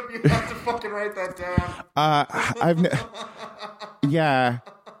stand-up, you have to fucking write that down. Yeah.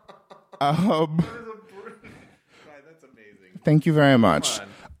 That's amazing. Thank you very much.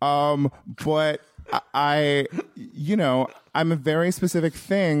 But I'm a very specific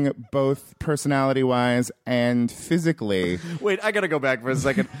thing, both personality-wise and physically. Wait, I gotta go back for a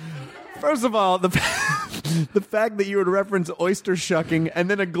second. First of all, the fact that you would reference oyster shucking and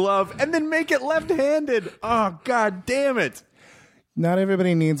then a glove and then make it left-handed. Oh, God damn it. Not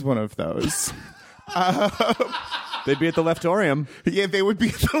everybody needs one of those. They'd be at the Leftorium. Yeah, they would be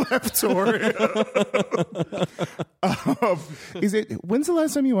at the Leftorium. When's the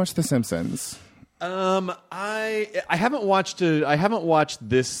last time you watched The Simpsons? I haven't watched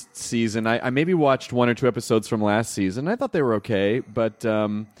this season. I maybe watched one or two episodes from last season. I thought they were okay, but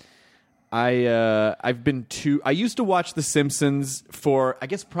I used to watch The Simpsons for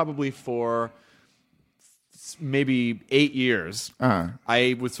maybe 8 years.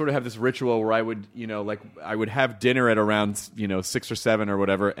 I would sort of have this ritual where I would have dinner at around 6 or 7 or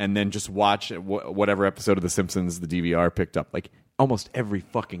whatever, and then just watch whatever episode of The Simpsons the DVR picked up, like almost every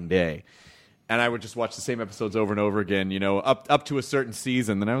fucking day. And I would just watch the same episodes over and over again, up to a certain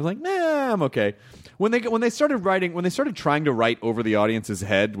season. Then I was like, nah, I'm okay. When they started trying to write over the audience's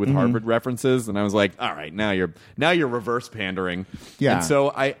head with Harvard references, and I was like, all right, now you're reverse pandering. Yeah. And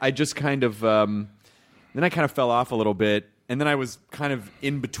so I just kind of then I kind of fell off a little bit, and then I was kind of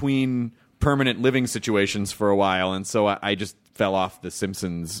in between permanent living situations for a while, and so I just fell off the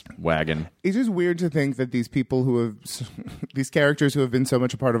Simpsons wagon. It's just weird to think that these people these characters who have been so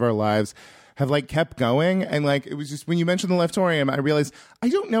much a part of our lives have kept going, and it was just when you mentioned the Leftorium, I realized I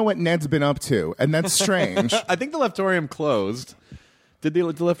don't know what Ned's been up to, and that's strange. I think the Leftorium closed. Did the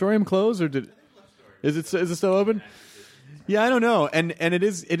Leftorium close, or is it still open? Yeah, I don't know, and it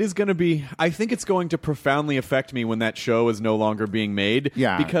is going to be. I think it's going to profoundly affect me when that show is no longer being made.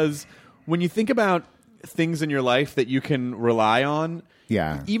 Yeah, because when you think about things in your life that you can rely on,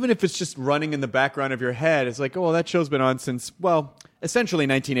 even if it's just running in the background of your head, it's like, oh, well, that show's been on since essentially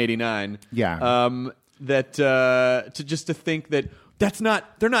 1989. Yeah. To think that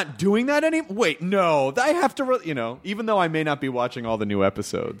they're not doing that anymore. Wait, no, I have to, even though I may not be watching all the new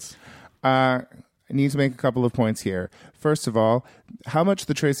episodes. I need to make a couple of points here. First of all, how much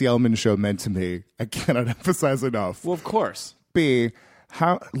the Tracy Ullman Show meant to me, I cannot emphasize enough. Well, of course. B,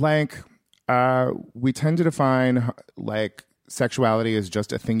 how we tend to define sexuality as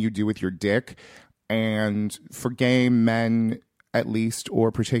just a thing you do with your dick, and for gay men at least,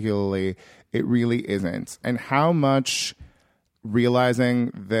 or particularly, it really isn't. And how much realizing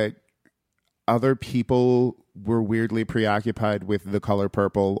that other people were weirdly preoccupied with The Color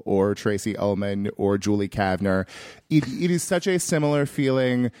Purple or Tracy Ullman or Julie Kavner, it is such a similar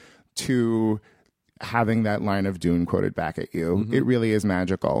feeling to having that line of Dune quoted back at you. Mm-hmm. It really is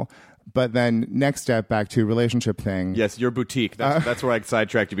magical. But then next step back to relationship thing. Yes, your boutique. That's where I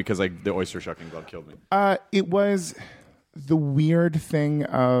sidetracked you because the oyster shucking glove killed me. It was the weird thing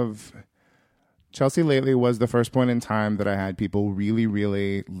of Chelsea Lately was the first point in time that I had people really,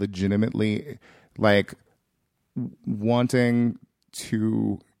 really legitimately wanting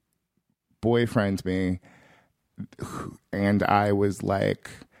to boyfriend me. And I was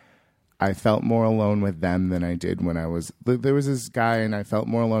I felt more alone with them than I did when I was... There was this guy, and I felt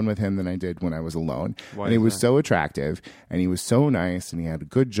more alone with him than I did when I was alone. Why and he was so attractive, and he was so nice, and he had a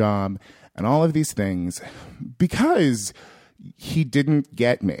good job, and all of these things, because he didn't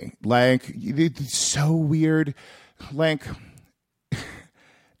get me. It's so weird.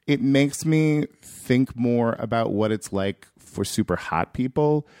 It makes me think more about what it's like for super hot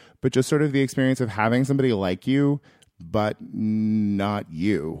people, but just sort of the experience of having somebody like you, but not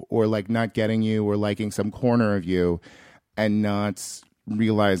you, or like not getting you, or liking some corner of you, and not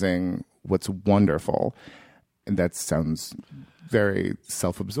realizing what's wonderful. And that sounds very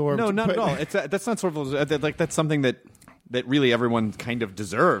self-absorbed. No, not but- at all. That's not sort of like that's something that really everyone kind of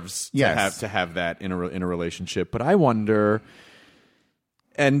deserves to have that in a relationship. But I wonder,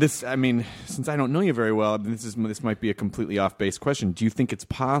 and this, I mean, since I don't know you very well, this might be a completely off base question. Do you think it's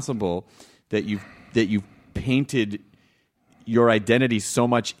possible that you've painted your identity so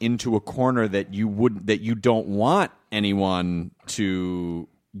much into a corner that you don't want anyone to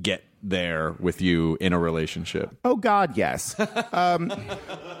get there with you in a relationship? Oh God, yes.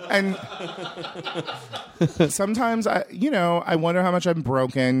 And sometimes I wonder how much I'm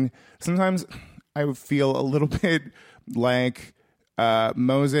broken. Sometimes I feel a little bit like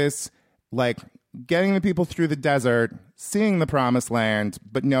Moses, like getting the people through the desert, seeing the promised land,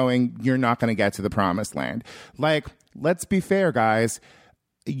 but knowing you're not going to get to the promised land. Like, let's be fair, guys.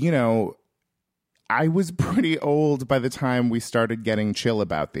 I was pretty old by the time we started getting chill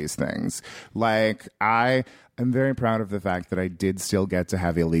about these things. Like, I am very proud of the fact that I did still get to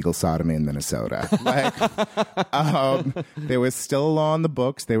have illegal sodomy in Minnesota. Like, there was still a law in the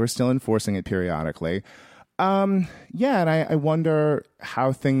books. They were still enforcing it periodically. And I wonder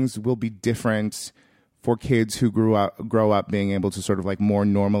how things will be different for kids who grow up being able to sort of like more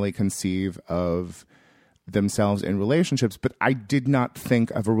normally conceive of themselves in relationships. But I did not think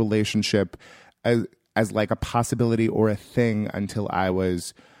of a relationship as like a possibility or a thing until I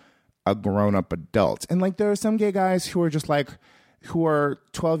was a grown-up adult. And like there are some gay guys who are just like, who are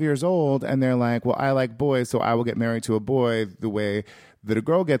 12 years old and they're like, well, I like boys, so I will get married to a boy the way that a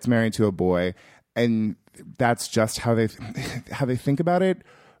girl gets married to a boy. And that's just how they think about it.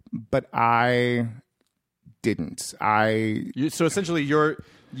 But I didn't. So essentially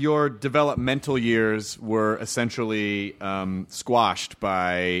your developmental years were essentially squashed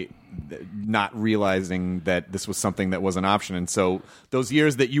by not realizing that this was something that was an option. And so those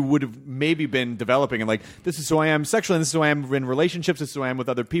years that you would have maybe been developing and like, this is who I am sexually, and this is who I am in relationships, this is who I am with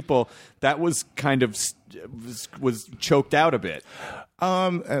other people, that was kind of was choked out a bit.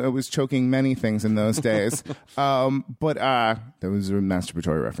 I was choking many things in those days. But there was a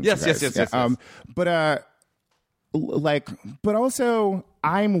masturbatory reference. Yes. But also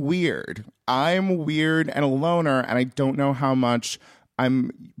I'm weird. I'm weird and a loner, and I don't know how much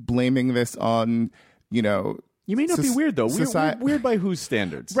I'm blaming this on, You may not be weird though. Weird by whose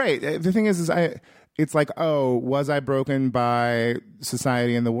standards? Right. The thing is it's like, oh, was I broken by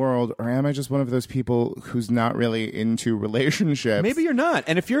society and the world, or am I just one of those people who's not really into relationships? Maybe you're not.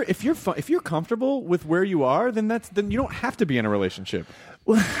 And if you're comfortable with where you are, then you don't have to be in a relationship.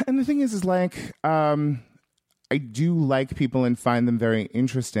 Well, and the thing is like, I do like people and find them very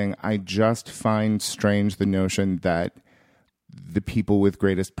interesting. I just find strange the notion that the people with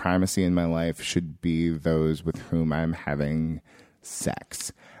greatest primacy in my life should be those with whom I'm having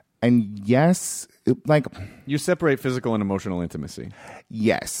sex. And yes, like... You separate physical and emotional intimacy.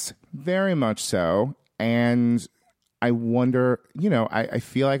 Yes, very much so. And I wonder, I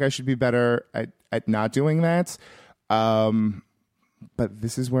feel like I should be better at not doing that. But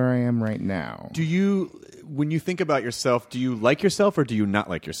this is where I am right now. When you think about yourself, do you like yourself or do you not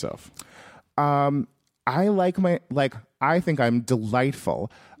like yourself? I think I'm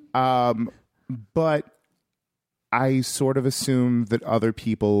delightful. But I sort of assume that other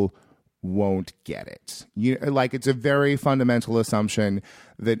people won't get it. It's a very fundamental assumption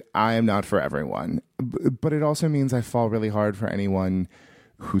that I am not for everyone. But it also means I fall really hard for anyone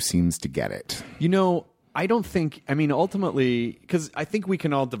who seems to get it. I don't think, ultimately, because I think we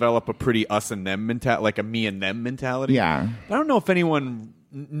can all develop a pretty us and them mentality, like a me and them mentality. Yeah. But I don't know if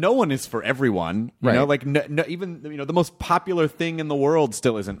no one is for everyone. You know, like even the most popular thing in the world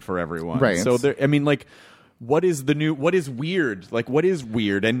still isn't for everyone. Right. So what is weird? Like, what is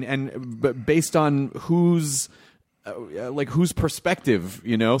weird? And based on whose perspective,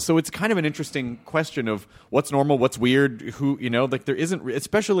 So it's kind of an interesting question of what's normal, what's weird, there isn't,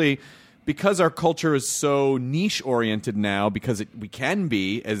 especially because our culture is so niche oriented now, because we can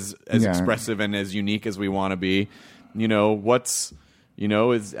be as expressive and as unique as we want to be. I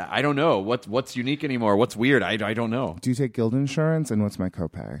don't know what's unique anymore. What's weird? I don't know. Do you take Guild insurance, and what's my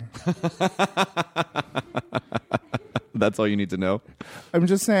copay? That's all you need to know. I'm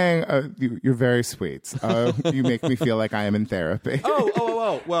just saying, you're very sweet. You make me feel like I am in therapy.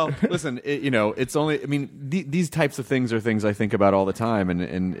 Oh. Well, listen, it's only. These types of things are things I think about all the time,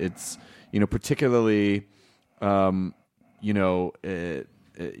 and it's particularly,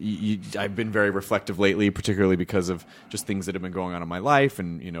 I've been very reflective lately, particularly because of just things that have been going on in my life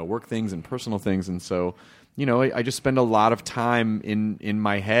and, work things and personal things. And so, I just spend a lot of time in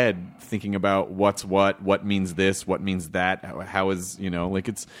my head thinking about what means this, what means that, how is,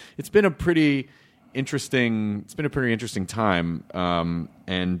 it's been a pretty interesting time. But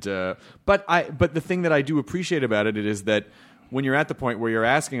the thing that I do appreciate about it is that when you're at the point where you're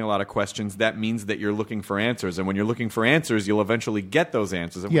asking a lot of questions, that means that you're looking for answers. And when you're looking for answers, you'll eventually get those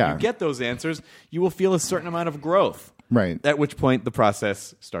answers. And when you get those answers, you will feel a certain amount of growth. Right. At which point the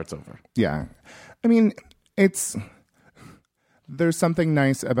process starts over. Yeah. I mean, there's something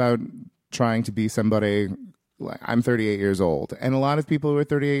nice about trying to be somebody. I'm 38 years old, and a lot of people who are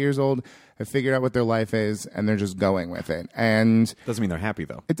 38 years old have figured out what their life is, and they're just going with it. And doesn't mean they're happy,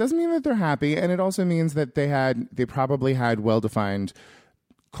 though. It doesn't mean that they're happy, and it also means that they probably had well-defined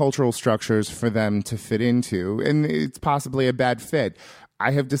cultural structures for them to fit into, and it's possibly a bad fit. I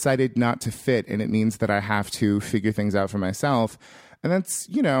have decided not to fit, and it means that I have to figure things out for myself, and that's,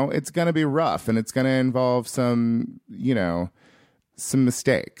 it's going to be rough, and it's going to involve some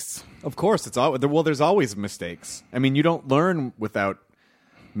mistakes. Of course, there's always mistakes. I mean, you don't learn without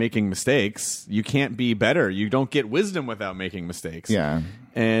making mistakes. You can't be better. You don't get wisdom without making mistakes. Yeah.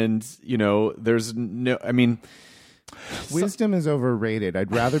 And, there's no, I mean... Wisdom is overrated.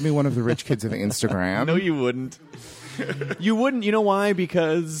 I'd rather be one of the rich kids of Instagram. No, you wouldn't. You wouldn't. You know why?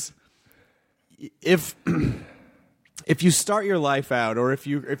 Because if you start your life out, or if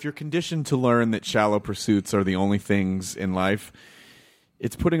you're conditioned to learn that shallow pursuits are the only things in life,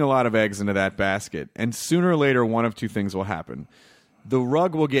 it's putting a lot of eggs into that basket. And sooner or later, one of two things will happen. The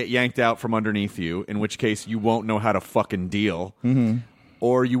rug will get yanked out from underneath you, in which case you won't know how to fucking deal. Mm-hmm.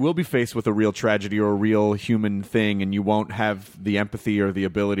 Or you will be faced with a real tragedy or a real human thing, and you won't have the empathy or the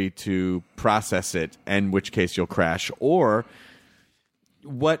ability to process it, in which case you'll crash. Or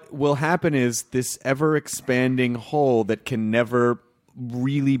what will happen is this ever-expanding hole that can never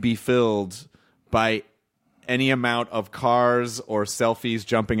really be filled by any amount of cars or selfies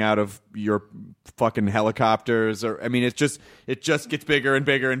jumping out of your fucking helicopters. Or I mean, it just gets bigger and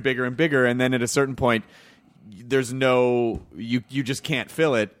bigger and bigger and bigger, and then at a certain point, there's no you just can't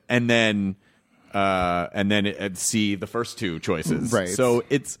fill it, and then see the first two choices. Right. So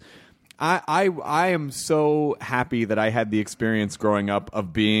it's I am so happy that I had the experience growing up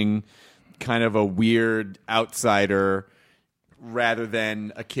of being kind of a weird outsider rather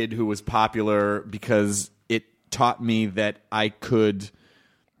than a kid who was popular, because it taught me that I could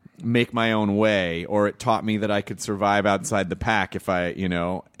make my own way, or it taught me that I could survive outside the pack if I,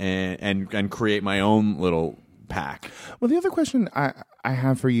 and create my own little pack. Well, the other question I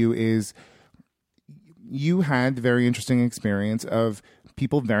have for you is, you had the very interesting experience of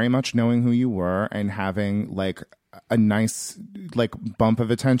people very much knowing who you were and having like a nice like bump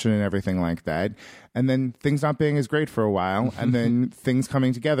of attention and everything like that, and then things not being as great for a while, and then things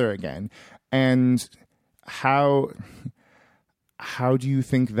coming together again. And how do you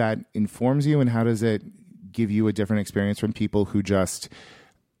think that informs you, and how does it give you a different experience from people who just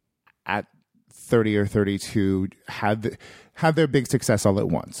at 30 or 32 had their big success all at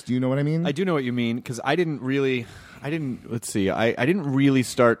once? Do you know what I mean? I do know what you mean, because I didn't really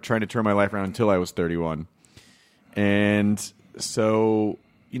start trying to turn my life around until I was 31. And so,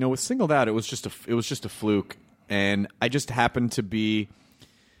 with Singled Out, it was just a fluke, and I just happened to be,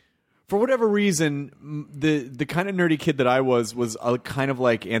 for whatever reason, the kind of nerdy kid that I was kind of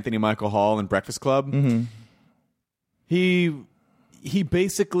like Anthony Michael Hall in Breakfast Club. Mm-hmm. He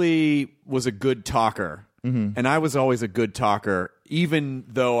basically was a good talker, mm-hmm. and I was always a good talker, even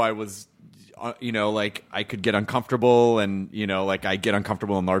though I was, like I could get uncomfortable, and like I get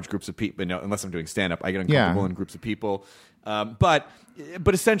uncomfortable in large groups of people. Unless I'm doing stand up, I get uncomfortable in groups of people. But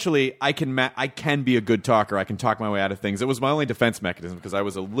essentially, I can be a good talker. I can talk my way out of things. It was my only defense mechanism, because I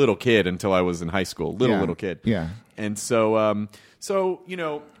was a little kid until I was in high school. Little kid. Yeah. And so,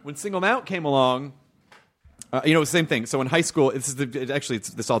 when Singled Out came along, same thing. So in high school,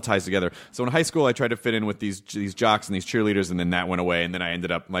 this all ties together. So in high school, I tried to fit in with these jocks and these cheerleaders, and then that went away. And then I ended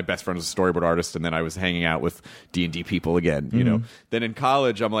up, my best friend was a storyboard artist, and then I was hanging out with D&D people again. Mm-hmm. Then in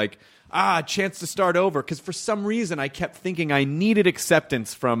college, I'm like, chance to start over, because for some reason I kept thinking I needed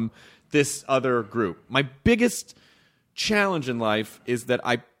acceptance from this other group. My biggest challenge in life is that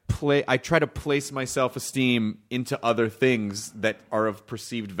I try to place my self-esteem into other things that are of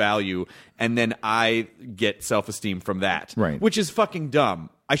perceived value, and then I get self-esteem from that. Right. Which is fucking dumb.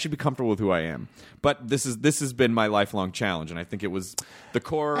 I should be comfortable with who I am. But this has been my lifelong challenge, and I think it was the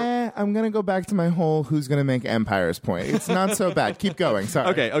core. I'm going to go back to my whole who's going to make empires point. It's not so bad. Keep going.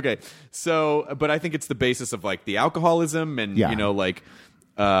 Sorry. Okay. So, but I think it's the basis of like the alcoholism and,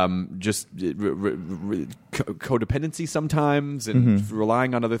 just codependency sometimes and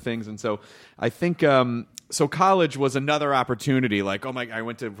relying on other things. And so I think so college was another opportunity. Like, oh my, I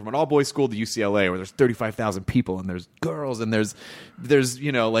went from an all-boys school to UCLA where there's 35,000 people and there's girls and there's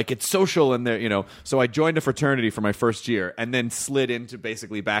like it's social and there, so I joined a fraternity for my first year and then slid into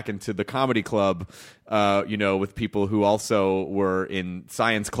basically back into the comedy club, with people who also were in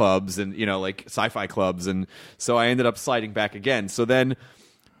science clubs and, like sci-fi clubs. And so I ended up sliding back again. So then,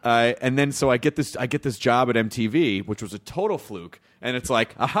 so I get this job at MTV, which was a total fluke. And it's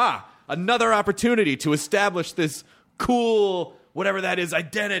like, aha, another opportunity to establish this cool, whatever that is,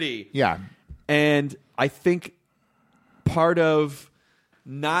 identity. Yeah. And I think part of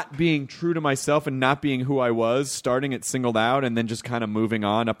not being true to myself and not being who I was, starting at Singled Out and then just kind of moving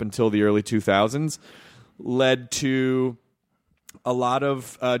on up until the early 2000s, led to a lot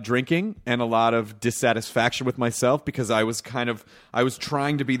of drinking and a lot of dissatisfaction with myself because I was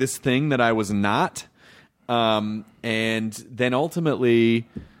trying to be this thing that I was not. And then ultimately,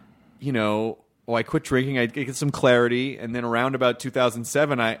 I quit drinking. I get some clarity. And then around about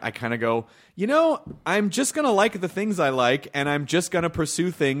 2007, I kind of go, I'm just going to like the things I like. And I'm just going to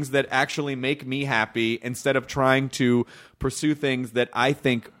pursue things that actually make me happy instead of trying to pursue things that I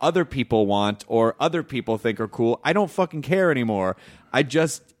think other people want or other people think are cool. I don't fucking care anymore.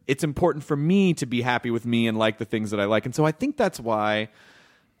 It's important for me to be happy with me and like the things that I like. And so I think that's why,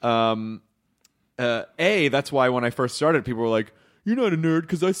 that's why when I first started, people were like, you're not a nerd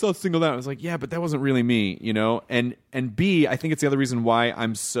because I saw Singled Out. I was like, yeah, but that wasn't really me, And B, I think it's the other reason why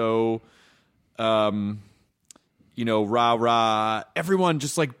I'm so, rah-rah. Everyone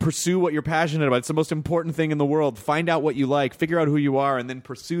just like pursue what you're passionate about. It's the most important thing in the world. Find out what you like, figure out who you are, and then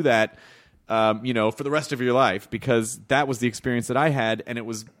pursue that, for the rest of your life because that was the experience that I had, and it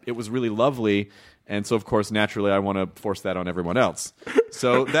was really lovely. And so, of course, naturally, I want to force that on everyone else.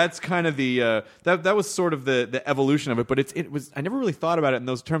 So that's kind of the that was sort of the evolution of it. But it was I never really thought about it in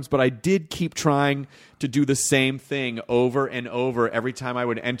those terms. But I did keep trying to do the same thing over and over every time I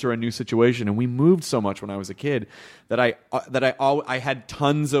would enter a new situation. And we moved so much when I was a kid that I had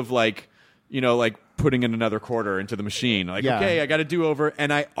tons of like putting in another quarter into the machine. Like, okay, I got to do over,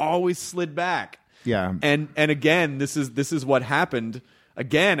 and I always slid back. Yeah. And again, this is what happened.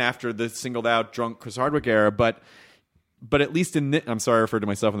 Again, after the Singled Out, drunk Chris Hardwick era, but at least I'm sorry, I referred to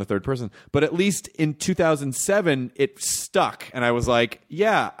myself in the third person, but at least in 2007, it stuck, and I was like,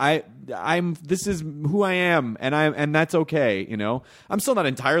 yeah, I'm this is who I am, and that's okay, I'm still not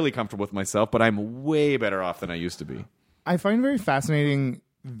entirely comfortable with myself, but I'm way better off than I used to be. I find very fascinating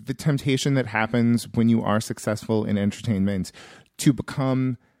the temptation that happens when you are successful in entertainment to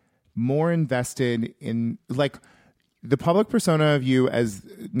become more invested in the public persona of you as,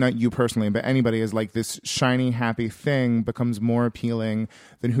 not you personally, but anybody as like this shiny, happy thing becomes more appealing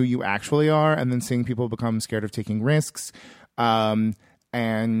than who you actually are. And then seeing people become scared of taking risks and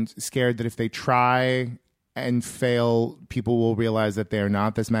scared that if they try and fail, people will realize that they're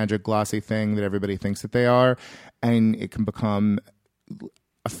not this magic glossy thing that everybody thinks that they are. And it can become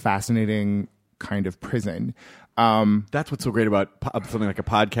a fascinating kind of prison. That's what's so great about something like a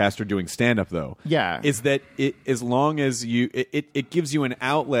podcast or doing stand-up, though. Yeah, is that as long as it gives you an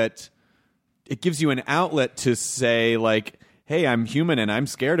outlet. It gives you an outlet to say like, "Hey, I'm human and I'm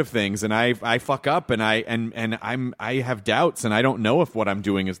scared of things and I fuck up and I have doubts and I don't know if what I'm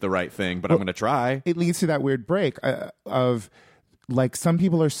doing is the right thing, but I'm going to try." It leads to that weird break of. Like some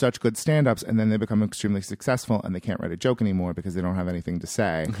people are such good stand-ups and then they become extremely successful and they can't write a joke anymore because they don't have anything to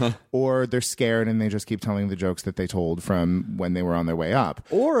say. Or they're scared and they just keep telling the jokes that they told from when they were on their way up.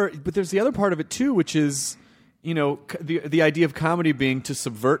 But there's the other part of it too, which is, the idea of comedy being to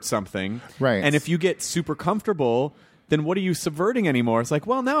subvert something. Right. And if you get super comfortable, then what are you subverting anymore? It's like,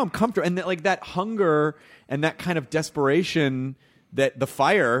 well, now I'm comfortable. And that hunger and that kind of desperation, that the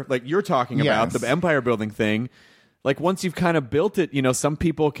fire, like you're talking about, the empire building thing, like once you've kind of built it, some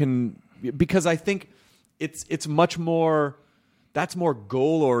people can, because I think it's much more, that's more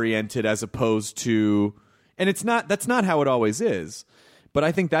goal oriented as opposed to, and that's not how it always is, but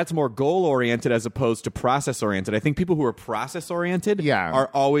I think that's more goal oriented as opposed to process oriented. I think people who are process oriented are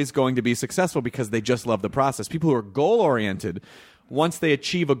always going to be successful because they just love the process. People who are goal oriented, once they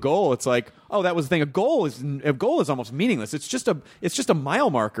achieve a goal, it's like, oh, that was the thing. A goal is almost meaningless. It's just a mile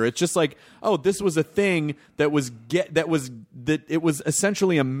marker. It's just like, oh, this was a thing it was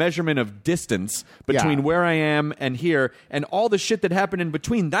essentially a measurement of distance between where I am and here, and all the shit that happened in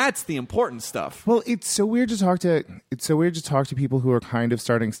between. That's the important stuff. Well, it's so weird to talk to people who are kind of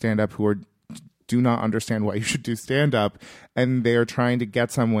starting stand up who are do not understand why you should do stand-up, and they're trying to get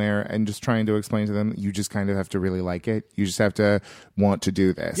somewhere and just trying to explain to them, you just kind of have to really like it. You just have to want to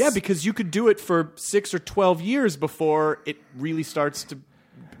do this. Yeah, because you could do it for 6 or 12 years before it really starts to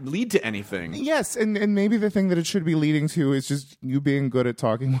lead to anything. Yes, and maybe the thing that it should be leading to is just you being good at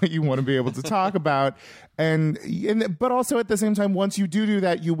talking what you want to be able to talk about, but also at the same time, once you do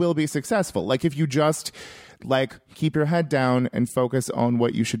that, you will be successful. Like if you just like keep your head down and focus on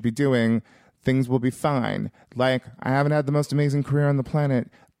what you should be doing, things will be fine. Like I haven't had the most amazing career on the planet,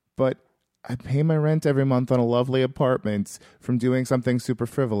 but I pay my rent every month on a lovely apartment from doing something super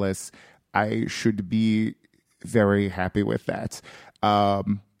frivolous. I should be very happy with that.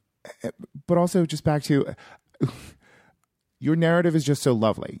 But also just back to your narrative is just so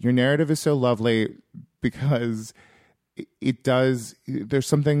lovely. Your narrative is so lovely because it does. There's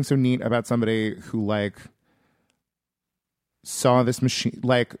something so neat about somebody who like saw this machine,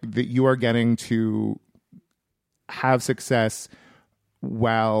 like that you are getting to have success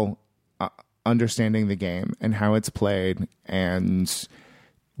while understanding the game and how it's played and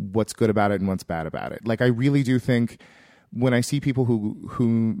what's good about it and what's bad about it. Like I really do think when I see people who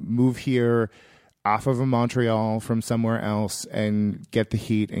move here off of a Montreal from somewhere else and get the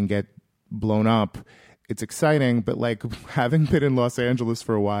heat and get blown up, it's exciting. But like having been in Los Angeles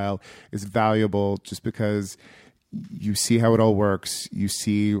for a while is valuable just because you see how it all works. You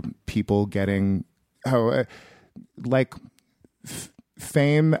see people getting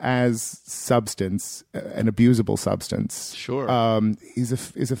fame as substance, an abusable substance. Sure, is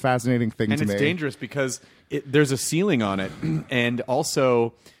a fascinating thing to me. And it's dangerous because there's a ceiling on it, and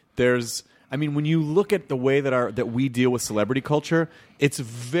also there's. I mean, when you look at the way that we deal with celebrity culture, it's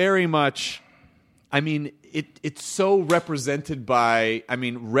very much. I mean, it's so represented by. I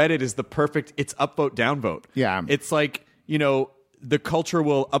mean, Reddit is the perfect. It's upvote, downvote. Yeah, it's like the culture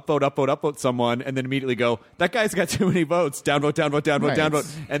will upvote someone and then immediately go, that guy's got too many votes, downvote, right.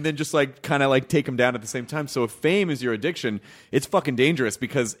 Downvote, and then just like kind of like take them down at the same time. So if fame is your addiction, it's fucking dangerous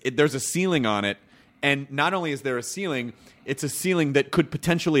because there's a ceiling on it. And not only is there a ceiling, it's a ceiling that could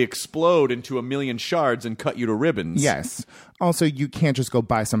potentially explode into a million shards and cut you to ribbons. Yes. Also, you can't just go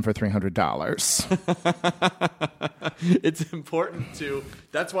buy some for $300. It's important to.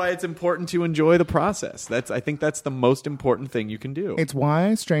 That's why it's important to enjoy the process. I think that's the most important thing you can do. It's why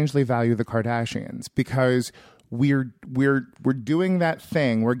I strangely value the Kardashians, because we're doing that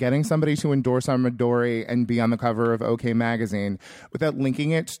thing. We're getting somebody to endorse our Midori and be on the cover of OK Magazine without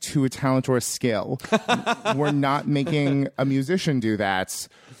linking it to a talent or a skill. We're not making a musician do that.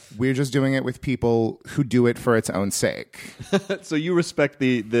 We're just doing it with people who do it for its own sake. So you respect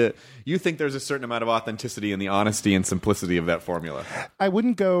the you think there's a certain amount of authenticity in the honesty and simplicity of that formula. I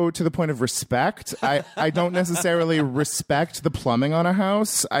wouldn't go to the point of respect. I don't necessarily respect the plumbing on a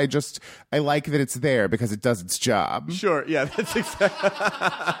house. I like that it's there because it does its job. Sure, yeah, that's exactly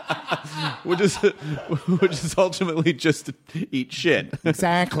which is ultimately just to eat shit.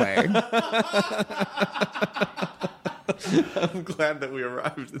 Exactly. I'm glad that we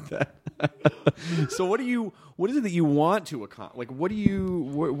arrived at that. So what is it that you want to accomplish? Like what do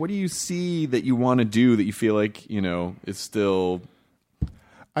you see that you want to do that you feel like, is still.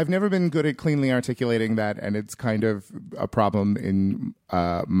 I've never been good at cleanly articulating that, and it's kind of a problem in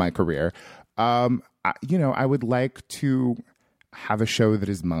my career. I would like to have a show that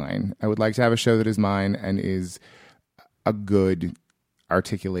is mine. I would like to have a show that is mine and is a good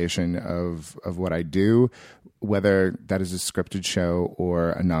articulation of what I do, whether that is a scripted show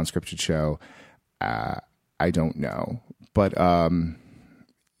or a non-scripted show. I don't know, but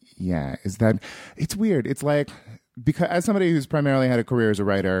it's weird. It's like, because as somebody who's primarily had a career as a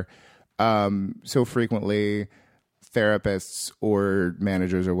writer, so frequently therapists or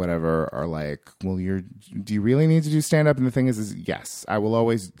managers or whatever are like, well, do you really need to do stand-up? And the thing is yes, I will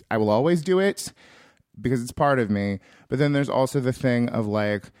always do it because it's part of me. But then there's also the thing of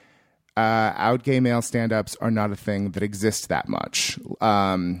like, out gay male stand-ups are not a thing that exists that much.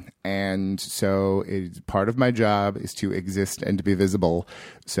 And so part of my job is to exist and to be visible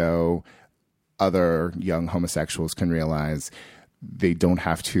so other young homosexuals can realize they don't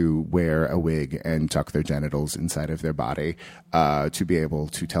have to wear a wig and tuck their genitals inside of their body to be able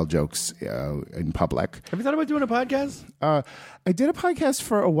to tell jokes in public. Have you thought about doing a podcast? I did a podcast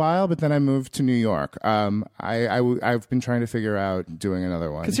for a while, but then I moved to New York. I've been trying to figure out doing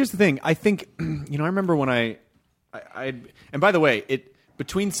another one. Because here's the thing. I think, I remember when I and by the way,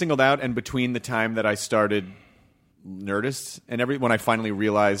 between Singled Out and between the time that I started Nerdist and when I finally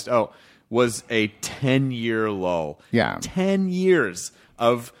realized, was a 10-year lull. Yeah. 10 years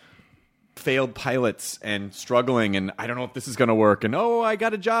of failed pilots and struggling, and I don't know if this is going to work, and I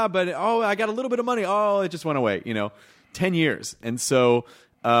got a job, but I got a little bit of money, it just went away, 10 years. And so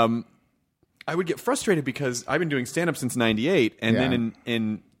I would get frustrated because I've been doing stand-up since 98, and then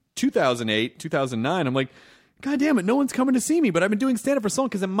in 2008, 2009, I'm like, God damn it, no one's coming to see me, but I've been doing stand-up for so long,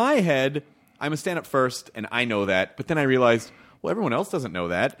 because in my head, I'm a stand-up first, and I know that, but then I realized, well, everyone else doesn't know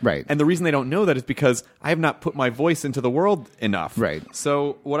that. Right. And the reason they don't know that is because I have not put my voice into the world enough. Right.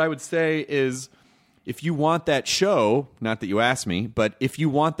 So what I would say is, if you want that show, not that you asked me, but if you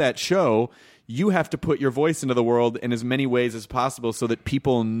want that show, you have to put your voice into the world in as many ways as possible so that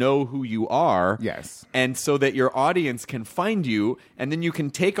people know who you are. Yes. And so that your audience can find you, and then you can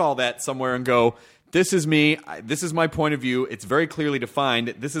take all that somewhere and go, this is me, this is my point of view, it's very clearly defined,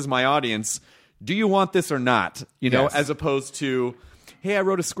 this is my audience. Do you want this or not? Yes. As opposed to, hey, I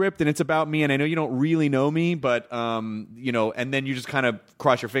wrote a script and it's about me, and I know you don't really know me, but and then you just kind of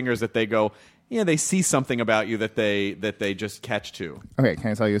cross your fingers that they go, yeah, they see something about you that they just catch to. Okay,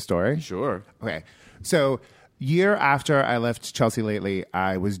 can I tell you a story? Sure. Okay, so year after I left Chelsea Lately,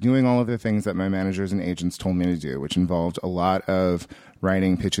 I was doing all of the things that my managers and agents told me to do, which involved a lot of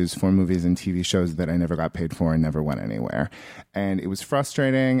writing pitches for movies and TV shows that I never got paid for and never went anywhere. And it was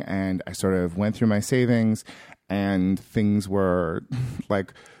frustrating, and I sort of went through my savings, and things were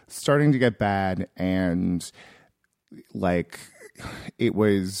like starting to get bad, and like it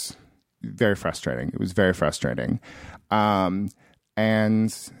was very frustrating. It was very frustrating. And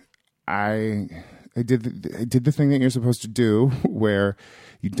I did the thing that you're supposed to do where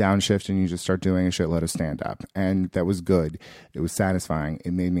you downshift and you just start doing a shitload of stand-up. And that was good. It was satisfying.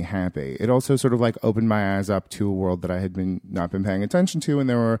 It made me happy. It also sort of like opened my eyes up to a world that I had not been paying attention to. And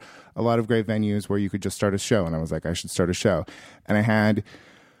there were a lot of great venues where you could just start a show. And I was like, I should start a show. And I had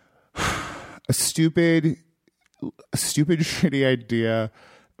a stupid, shitty idea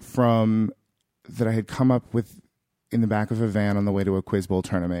that I had come up with in the back of a van on the way to a Quiz Bowl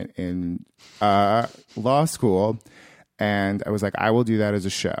tournament in law school. And I was like, I will do that as a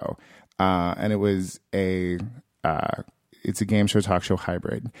show. And it was it's a game show, talk show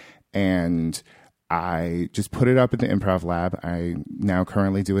hybrid. And I just put it up at the Improv Lab. I now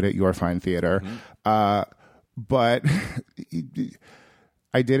currently do it at Your Fine Theater. But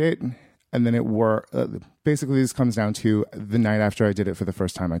I did it, and then it basically this comes down to the night after I did it for the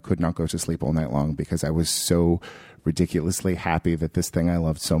first time, I could not go to sleep all night long because I was so ridiculously happy that this thing I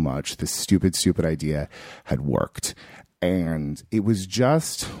loved so much, this stupid idea, had worked. And it was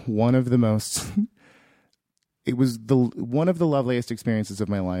just one of the one of the loveliest experiences of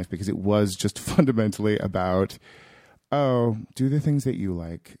my life, because it was just fundamentally about, do the things that you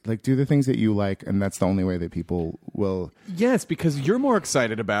like. Like, do the things that you like, and that's the only way that people will. Yes, because you're more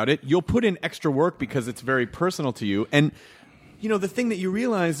excited about it. You'll put in extra work because it's very personal to you. And, the thing that you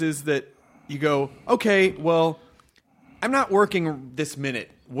realize is that you go, okay, well, I'm not working this minute.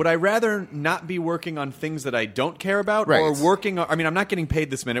 Would I rather not be working on things that I don't care about? Right. Or working on, I'm not getting paid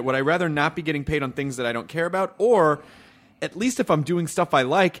this minute. Would I rather not be getting paid on things that I don't care about? Or at least if I'm doing stuff I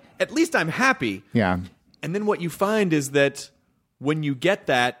like, at least I'm happy. Yeah. And then what you find is that when you get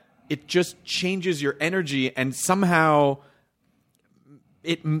that, it just changes your energy, and somehow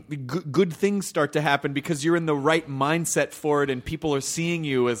good things start to happen because you're in the right mindset for it, and people are seeing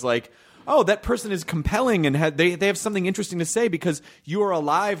you as like, oh, that person is compelling, and they have something interesting to say because you are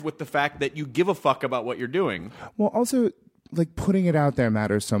alive with the fact that you give a fuck about what you're doing. Well, also, like, putting it out there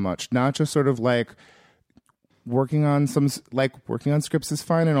matters so much. Not just sort of like working on scripts is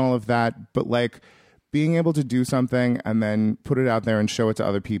fine and all of that, but like being able to do something and then put it out there and show it to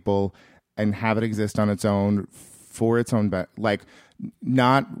other people and have it exist on its own for its own like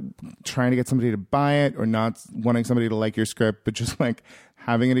not trying to get somebody to buy it or not wanting somebody to like your script, but just like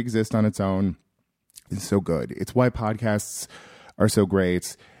having it exist on its own is so good. It's why podcasts are so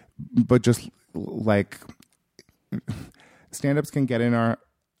great. But just like stand-ups can get in our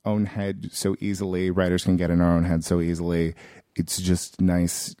own head so easily, writers can get in our own head so easily. It's just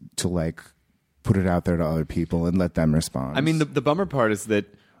nice to like put it out there to other people and let them respond. I mean, the bummer part is that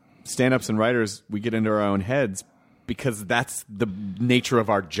stand-ups and writers, we get into our own heads because that's the nature of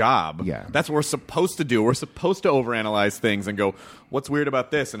our job. Yeah. That's what we're supposed to do. We're supposed to overanalyze things and go, what's weird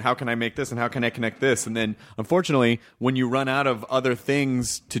about this, and how can I make this, and how can I connect this? And then, unfortunately, when you run out of other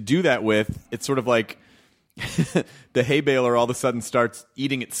things to do that with, it's sort of like the hay baler all of a sudden starts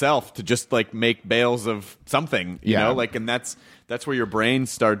eating itself to just like make bales of something, you know? Like, and that's where your brain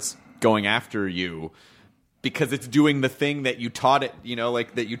starts going after you because it's doing the thing that you taught it,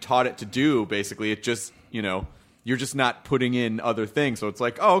 like that you taught it to do. Basically, it just, you're just not putting in other things. So it's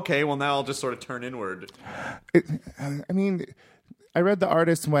like, oh, okay, well now I'll just sort of turn inward. I mean, the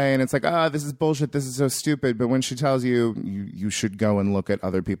Artist's Way, and it's like, this is bullshit. This is so stupid. But when she tells you you should go and look at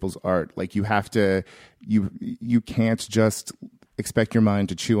other people's art, like you have to, you can't just expect your mind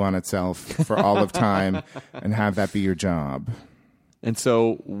to chew on itself for all of time and have that be your job. And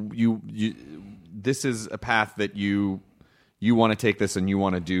so you this is a path that you want to take this, and you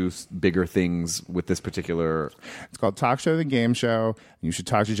want to do bigger things with this particular... It's called Talk Show the Game Show. You should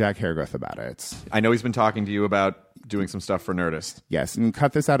talk to Jack Haregoth about it. I know he's been talking to you about doing some stuff for Nerdist. Yes, and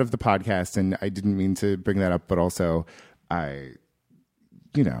cut this out of the podcast, and I didn't mean to bring that up, but also I,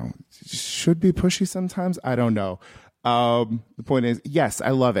 should be pushy sometimes. I don't know. The point is, yes,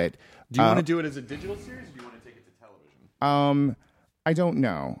 I love it. Do you want to do it as a digital series, or do you want to take it to television? I don't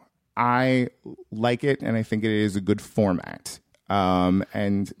know. I like it, and I think it is a good format.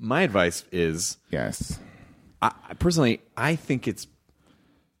 And my advice is, yes, I personally, I think it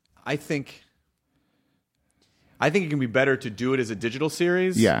can be better to do it as a digital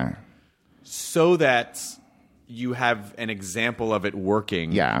series. Yeah. So that you have an example of it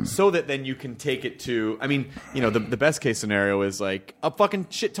working. Yeah. So that then you can take it to, the best case scenario is like a fucking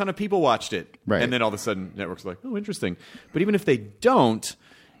shit ton of people watched it. Right. And then all of a sudden networks are like, oh, interesting. But even if they don't,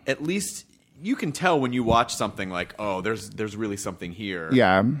 at least you can tell when you watch something like, oh, there's really something here.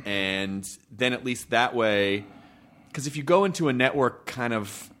 Yeah. And then at least that way, because if you go into a network kind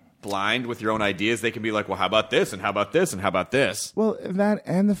of blind with your own ideas, they can be like, well, how about this, and how about this, and how about this? Well, that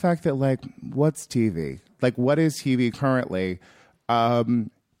and the fact that, like, what's TV? Like, what is TV currently? At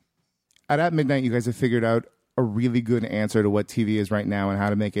Midnight, you guys have figured out a really good answer to what TV is right now and how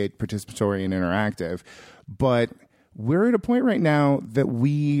to make it participatory and interactive. But we're at a point right now that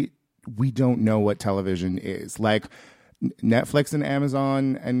we don't know what television is. Like, Netflix and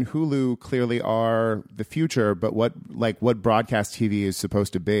Amazon and Hulu clearly are the future, but what broadcast TV is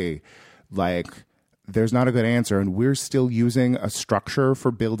supposed to be, like, there's not a good answer, and we're still using a structure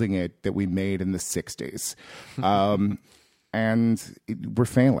for building it that we made in the 60s. And we're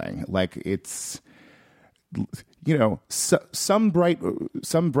failing. Like, it's, some bright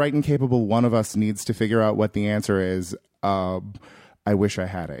and capable one of us needs to figure out what the answer is. I wish I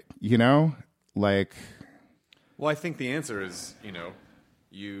had it, like. Well, I think the answer is,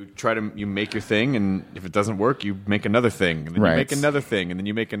 you make your thing, and if it doesn't work, you make another thing, and then you make another thing, and then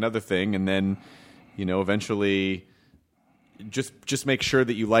you make another thing, and then, eventually just make sure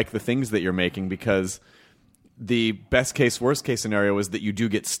that you like the things that you're making, because the best case, worst case scenario is that you do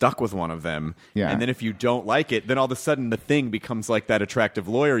get stuck with one of them. Yeah. And then if you don't like it, then all of a sudden the thing becomes like that attractive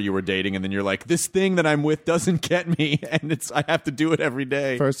lawyer you were dating. And then you're like, this thing that I'm with doesn't get me. And I have to do it every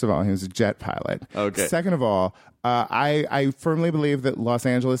day. First of all, he was a jet pilot. Okay. Second of all, I firmly believe that Los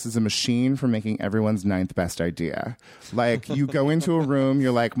Angeles is a machine for making everyone's ninth best idea. Like, you go into a room,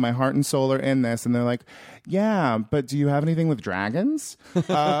 you're like, my heart and soul are in this. And they're like, yeah, but do you have anything with dragons?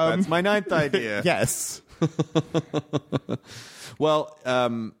 That's my ninth idea. Yes. Well,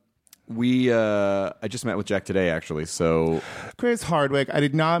 I just met with Jack today, actually. So, Chris Hardwick, I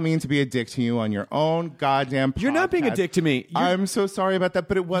did not mean to be a dick to you on your own goddamn podcast. You're not being a dick to me. I'm so sorry about that,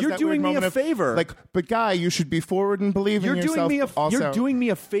 but it was You're that doing weird me a moment favor. Like, but Guy, you should be forward and believe in yourself. You're doing me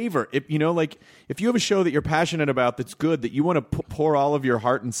a favor. If you have a show that you're passionate about that's good, that you want to pour all of your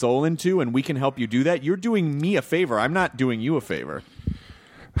heart and soul into, and we can help you do that, you're doing me a favor. I'm not doing you a favor.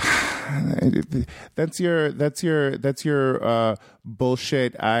 That's your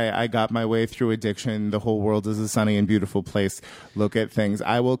bullshit. I got my way through addiction. The whole world is a sunny and beautiful place. Look at things.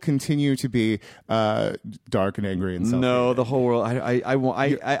 I will continue to be dark and angry and selfish. No, the whole world.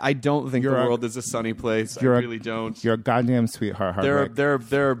 I don't think the world is a sunny place. I really don't. You're a goddamn sweetheart, Hardwick.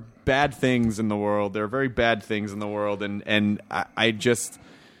 There are bad things in the world. There are very bad things in the world, and I just.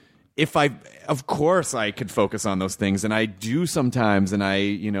 Of course I could focus on those things, and I do sometimes, and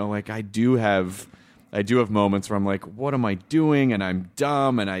I do have moments where I'm like, what am I doing? And I'm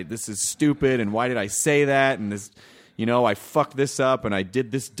dumb, and this is stupid, and why did I say that? And this, I fucked this up, and I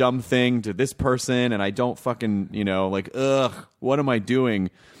did this dumb thing to this person, and I don't fucking, ugh, what am I doing?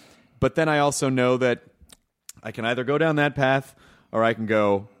 But then I also know that I can either go down that path, or I can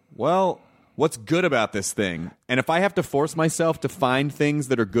go, well, what's good about this thing? And if I have to force myself to find things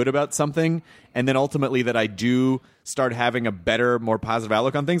that are good about something, and then ultimately that I do start having a better, more positive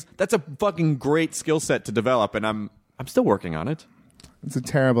outlook on things, that's a fucking great skill set to develop, and I'm still working on it. It's a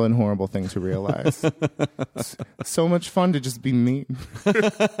terrible and horrible thing to realize. It's so much fun to just be mean.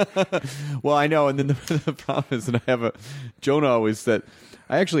 Well, I know, and then the problem is that Jonah always said,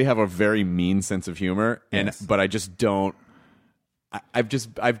 I actually have a very mean sense of humor, but I just don't. I've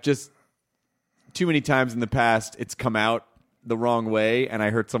just too many times in the past, it's come out the wrong way, and I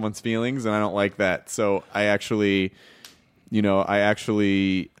hurt someone's feelings, and I don't like that. So I actually, I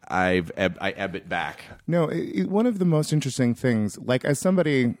ebb it back. No, one of the most interesting things, like as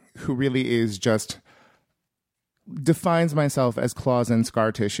somebody who really is just defines myself as claws and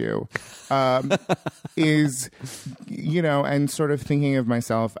scar tissue, is, and sort of thinking of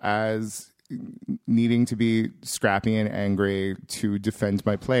myself as needing to be scrappy and angry to defend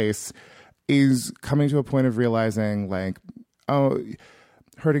my place, is coming to a point of realizing, like, oh,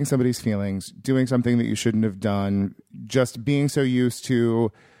 hurting somebody's feelings, doing something that you shouldn't have done, just being so used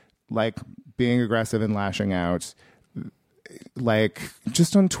to, like, being aggressive and lashing out, like,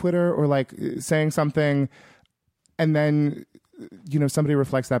 just on Twitter, or, like, saying something, and then, somebody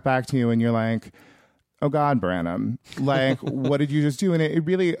reflects that back to you, and you're like, oh, God, Branham, like, what did you just do? And it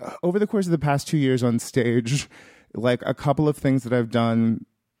really, over the course of the past 2 years on stage, like, a couple of things that I've done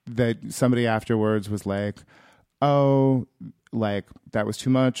that somebody afterwards was like, oh, like, that was too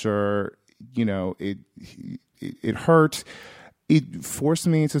much, or, it hurt. It forced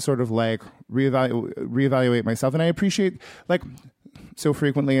me to sort of, like, reevaluate myself. And I appreciate, like, so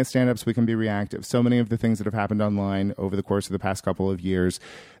frequently as stand-ups, we can be reactive. So many of the things that have happened online over the course of the past couple of years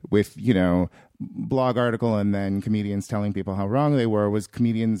with, blog article and then comedians telling people how wrong they were, was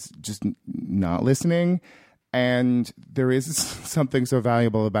comedians just not listening. And there is something so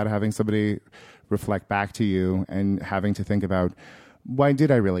valuable about having somebody reflect back to you and having to think about, why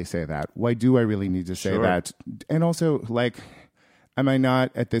did I really say that? Why do I really need to say that? And also, like, am I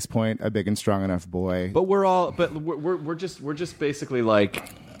not at this point a big and strong enough boy? But we're just basically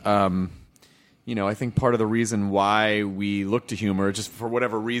like, I think part of the reason why we look to humor, just for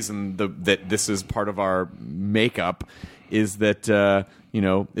whatever reason, that this is part of our makeup, is that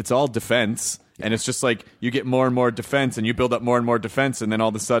it's all defense, and it's just like you get more and more defense, and you build up more and more defense, and then all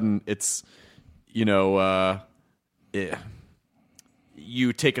of a sudden it's,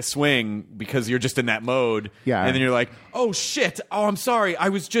 you take a swing because you're just in that mode. Yeah. And then you're like, oh shit. Oh, I'm sorry. I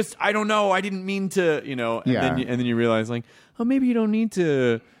don't know. I didn't mean to, and then you realize, like, oh, maybe you don't need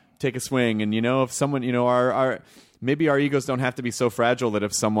to take a swing. And, if someone, maybe our egos don't have to be so fragile that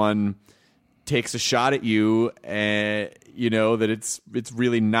if someone takes a shot at you, that it's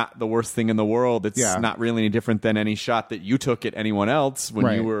really not the worst thing in the world. It's not really any different than any shot that you took at anyone else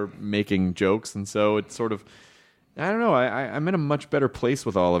when you were making jokes. And so it's sort of, I don't know. I'm in a much better place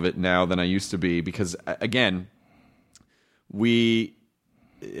with all of it now than I used to be, because, again,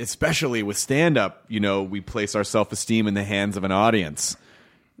 especially with stand-up, we place our self-esteem in the hands of an audience.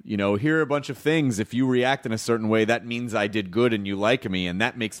 Here are a bunch of things. If you react in a certain way, that means I did good and you like me, and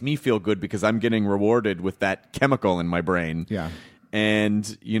that makes me feel good because I'm getting rewarded with that chemical in my brain. Yeah.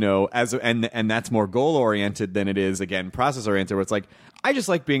 And, and that's more goal-oriented than it is, again, process-oriented, where it's like, I just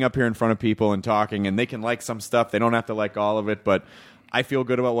like being up here in front of people and talking, and they can like some stuff. They don't have to like all of it, but I feel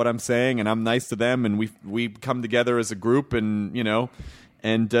good about what I'm saying, and I'm nice to them, and we come together as a group, and,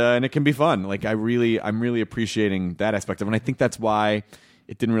 and it can be fun. Like, I'm really appreciating that aspect of it. And I think that's why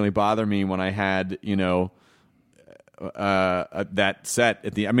it didn't really bother me when I had, that set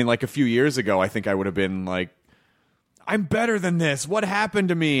at like a few years ago. I think I would have been like, I'm better than this. What happened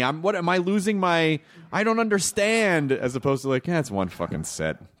to me? What am I losing my? I don't understand. As opposed to like, it's one fucking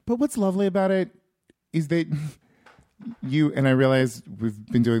set. But what's lovely about it is that you, and I realize we've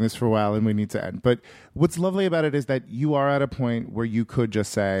been doing this for a while and we need to end, but what's lovely about it is that you are at a point where you could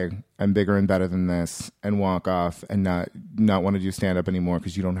just say, I'm bigger and better than this, and walk off and not want to do stand-up anymore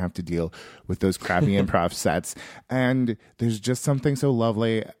because you don't have to deal with those crappy improv sets. And there's just something so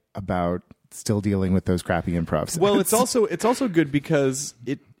lovely about still dealing with those crappy improv sets. Well, it's also good because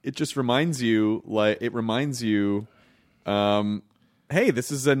it just reminds you, hey,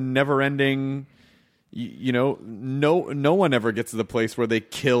 this is a never-ending. No one ever gets to the place where they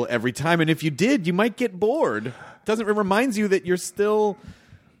kill every time, and if you did, you might get bored. It reminds you that you're still,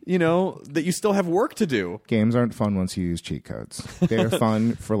 that you still have work to do. Games aren't fun once you use cheat codes. They're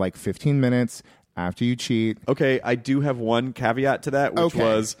fun for like 15 minutes after you cheat. Okay, I do have one caveat to that, which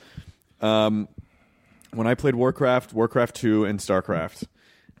was when I played Warcraft 2, and StarCraft,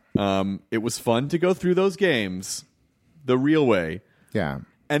 it was fun to go through those games the real way. Yeah.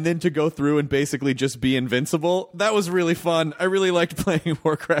 And then to go through and basically just be invincible, that was really fun. I really liked playing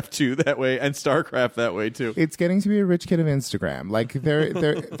Warcraft 2 that way, and StarCraft that way too. It's getting to be a rich kid of Instagram. Like there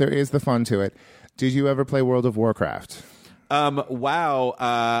is the fun to it. Did you ever play World of Warcraft? Wow.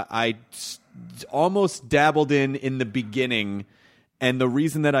 I almost dabbled in the beginning, and the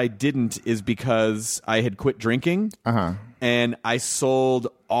reason that I didn't is because I had quit drinking. And I sold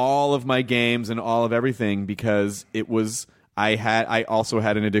all of my games and all of everything because it was. I also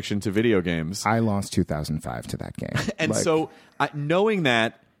had an addiction to video games. I lost 2005 to that game. And so knowing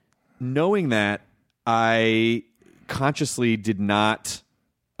that, I consciously did not.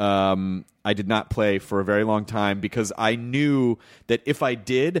 I did not play for a very long time because I knew that if I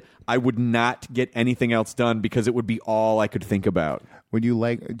did, I would not get anything else done because it would be all I could think about. Do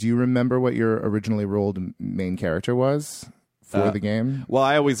you remember what your originally rolled main character was for the game? Well,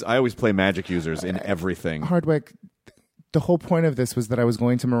 I always play magic users in everything. Hardwick, the whole point of this was that I was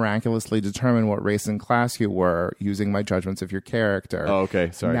going to miraculously determine what race and class you were using my judgments of your character. Oh,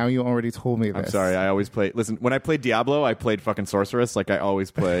 okay. Sorry. Now you already told me this. I'm sorry. I always play. Listen, when I played Diablo, I played fucking sorceress. Like I always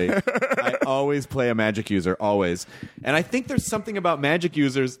play. I always play a magic user. Always. And I think there's something about magic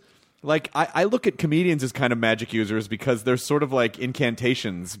users. Like I look at comedians as kind of magic users because they're sort of like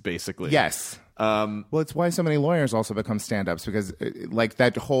incantations, basically. Yes. Well, it's why so many lawyers also become stand-ups because, like,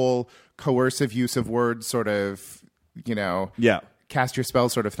 that whole coercive use of words, sort of. Cast your spell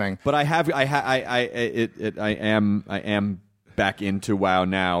sort of thing. But I am back into WoW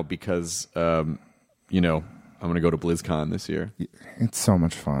now because I'm going to go to BlizzCon this year. It's so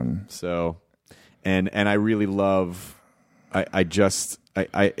much fun. So, and I really love. It's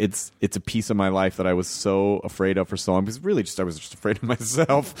a piece of my life that I was so afraid of for so long because really I was just afraid of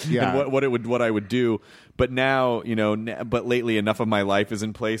myself and what I would do. But now but lately enough of my life is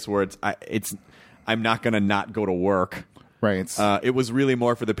in place where I'm not going to not go to work. Right. It was really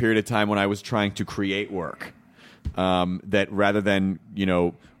more for the period of time when I was trying to create work. That rather than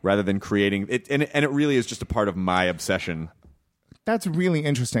creating it, and it really is just a part of my obsession. That's really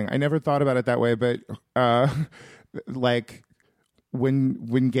interesting. I never thought about it that way, but like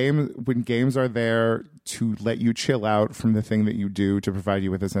when games are there to let you chill out from the thing that you do to provide you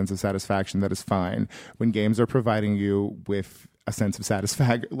with a sense of satisfaction, that is fine. When games are providing you with a sense of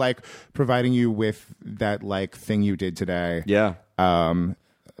satisfaction, like providing you with that like thing you did today. Yeah.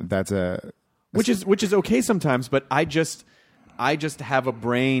 That's which is okay sometimes, but I just have a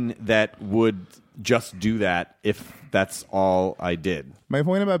brain that would just do that if that's all I did. My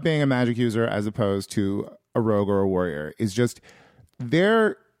point about being a magic user as opposed to a rogue or a warrior is just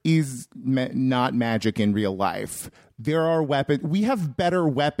there is not magic in real life. There are weapons. We have better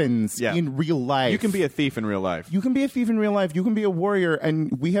weapons in real life. You can be a thief in real life. You can be a thief in real life. You can be a warrior,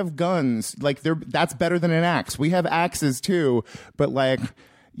 and we have guns. Like that's better than an axe. We have axes too, but like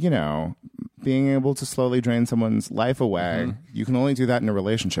being able to slowly drain someone's life away, you can only do that in a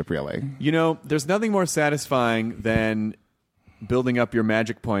relationship, really. There's nothing more satisfying than building up your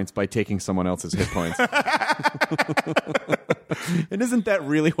magic points by taking someone else's hit points. And isn't that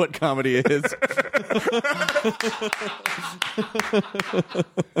really what comedy is?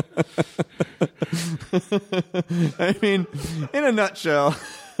 I mean, in a nutshell.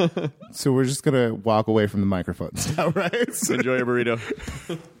 So we're just going to walk away from the microphones now, right? Enjoy your burrito.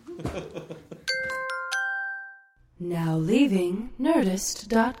 Now leaving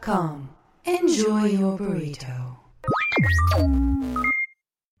Nerdist.com. Enjoy your burrito.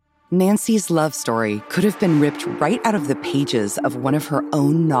 Nancy's love story could have been ripped right out of the pages of one of her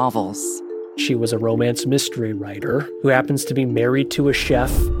own novels. She was a romance mystery writer who happens to be married to a chef.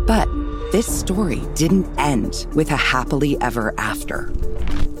 But this story didn't end with a happily ever after.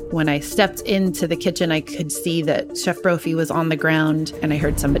 When I stepped into the kitchen, I could see that Chef Brophy was on the ground, and I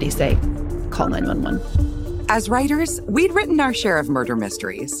heard somebody say, "Call 911." As writers, we'd written our share of murder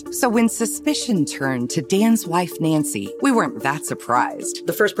mysteries. So when suspicion turned to Dan's wife, Nancy, we weren't that surprised.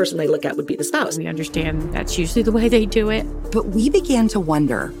 The first person they look at would be the spouse. We understand that's usually the way they do it. But we began to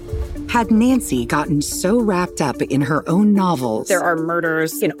wonder, had Nancy gotten so wrapped up in her own novels... There are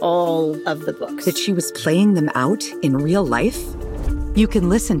murders in all of the books. ...that she was playing them out in real life? You can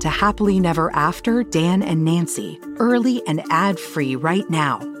listen to Happily Never After, Dan and Nancy, early and ad-free right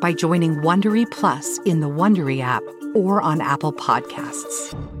now by joining Wondery Plus in the Wondery app or on Apple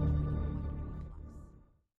Podcasts.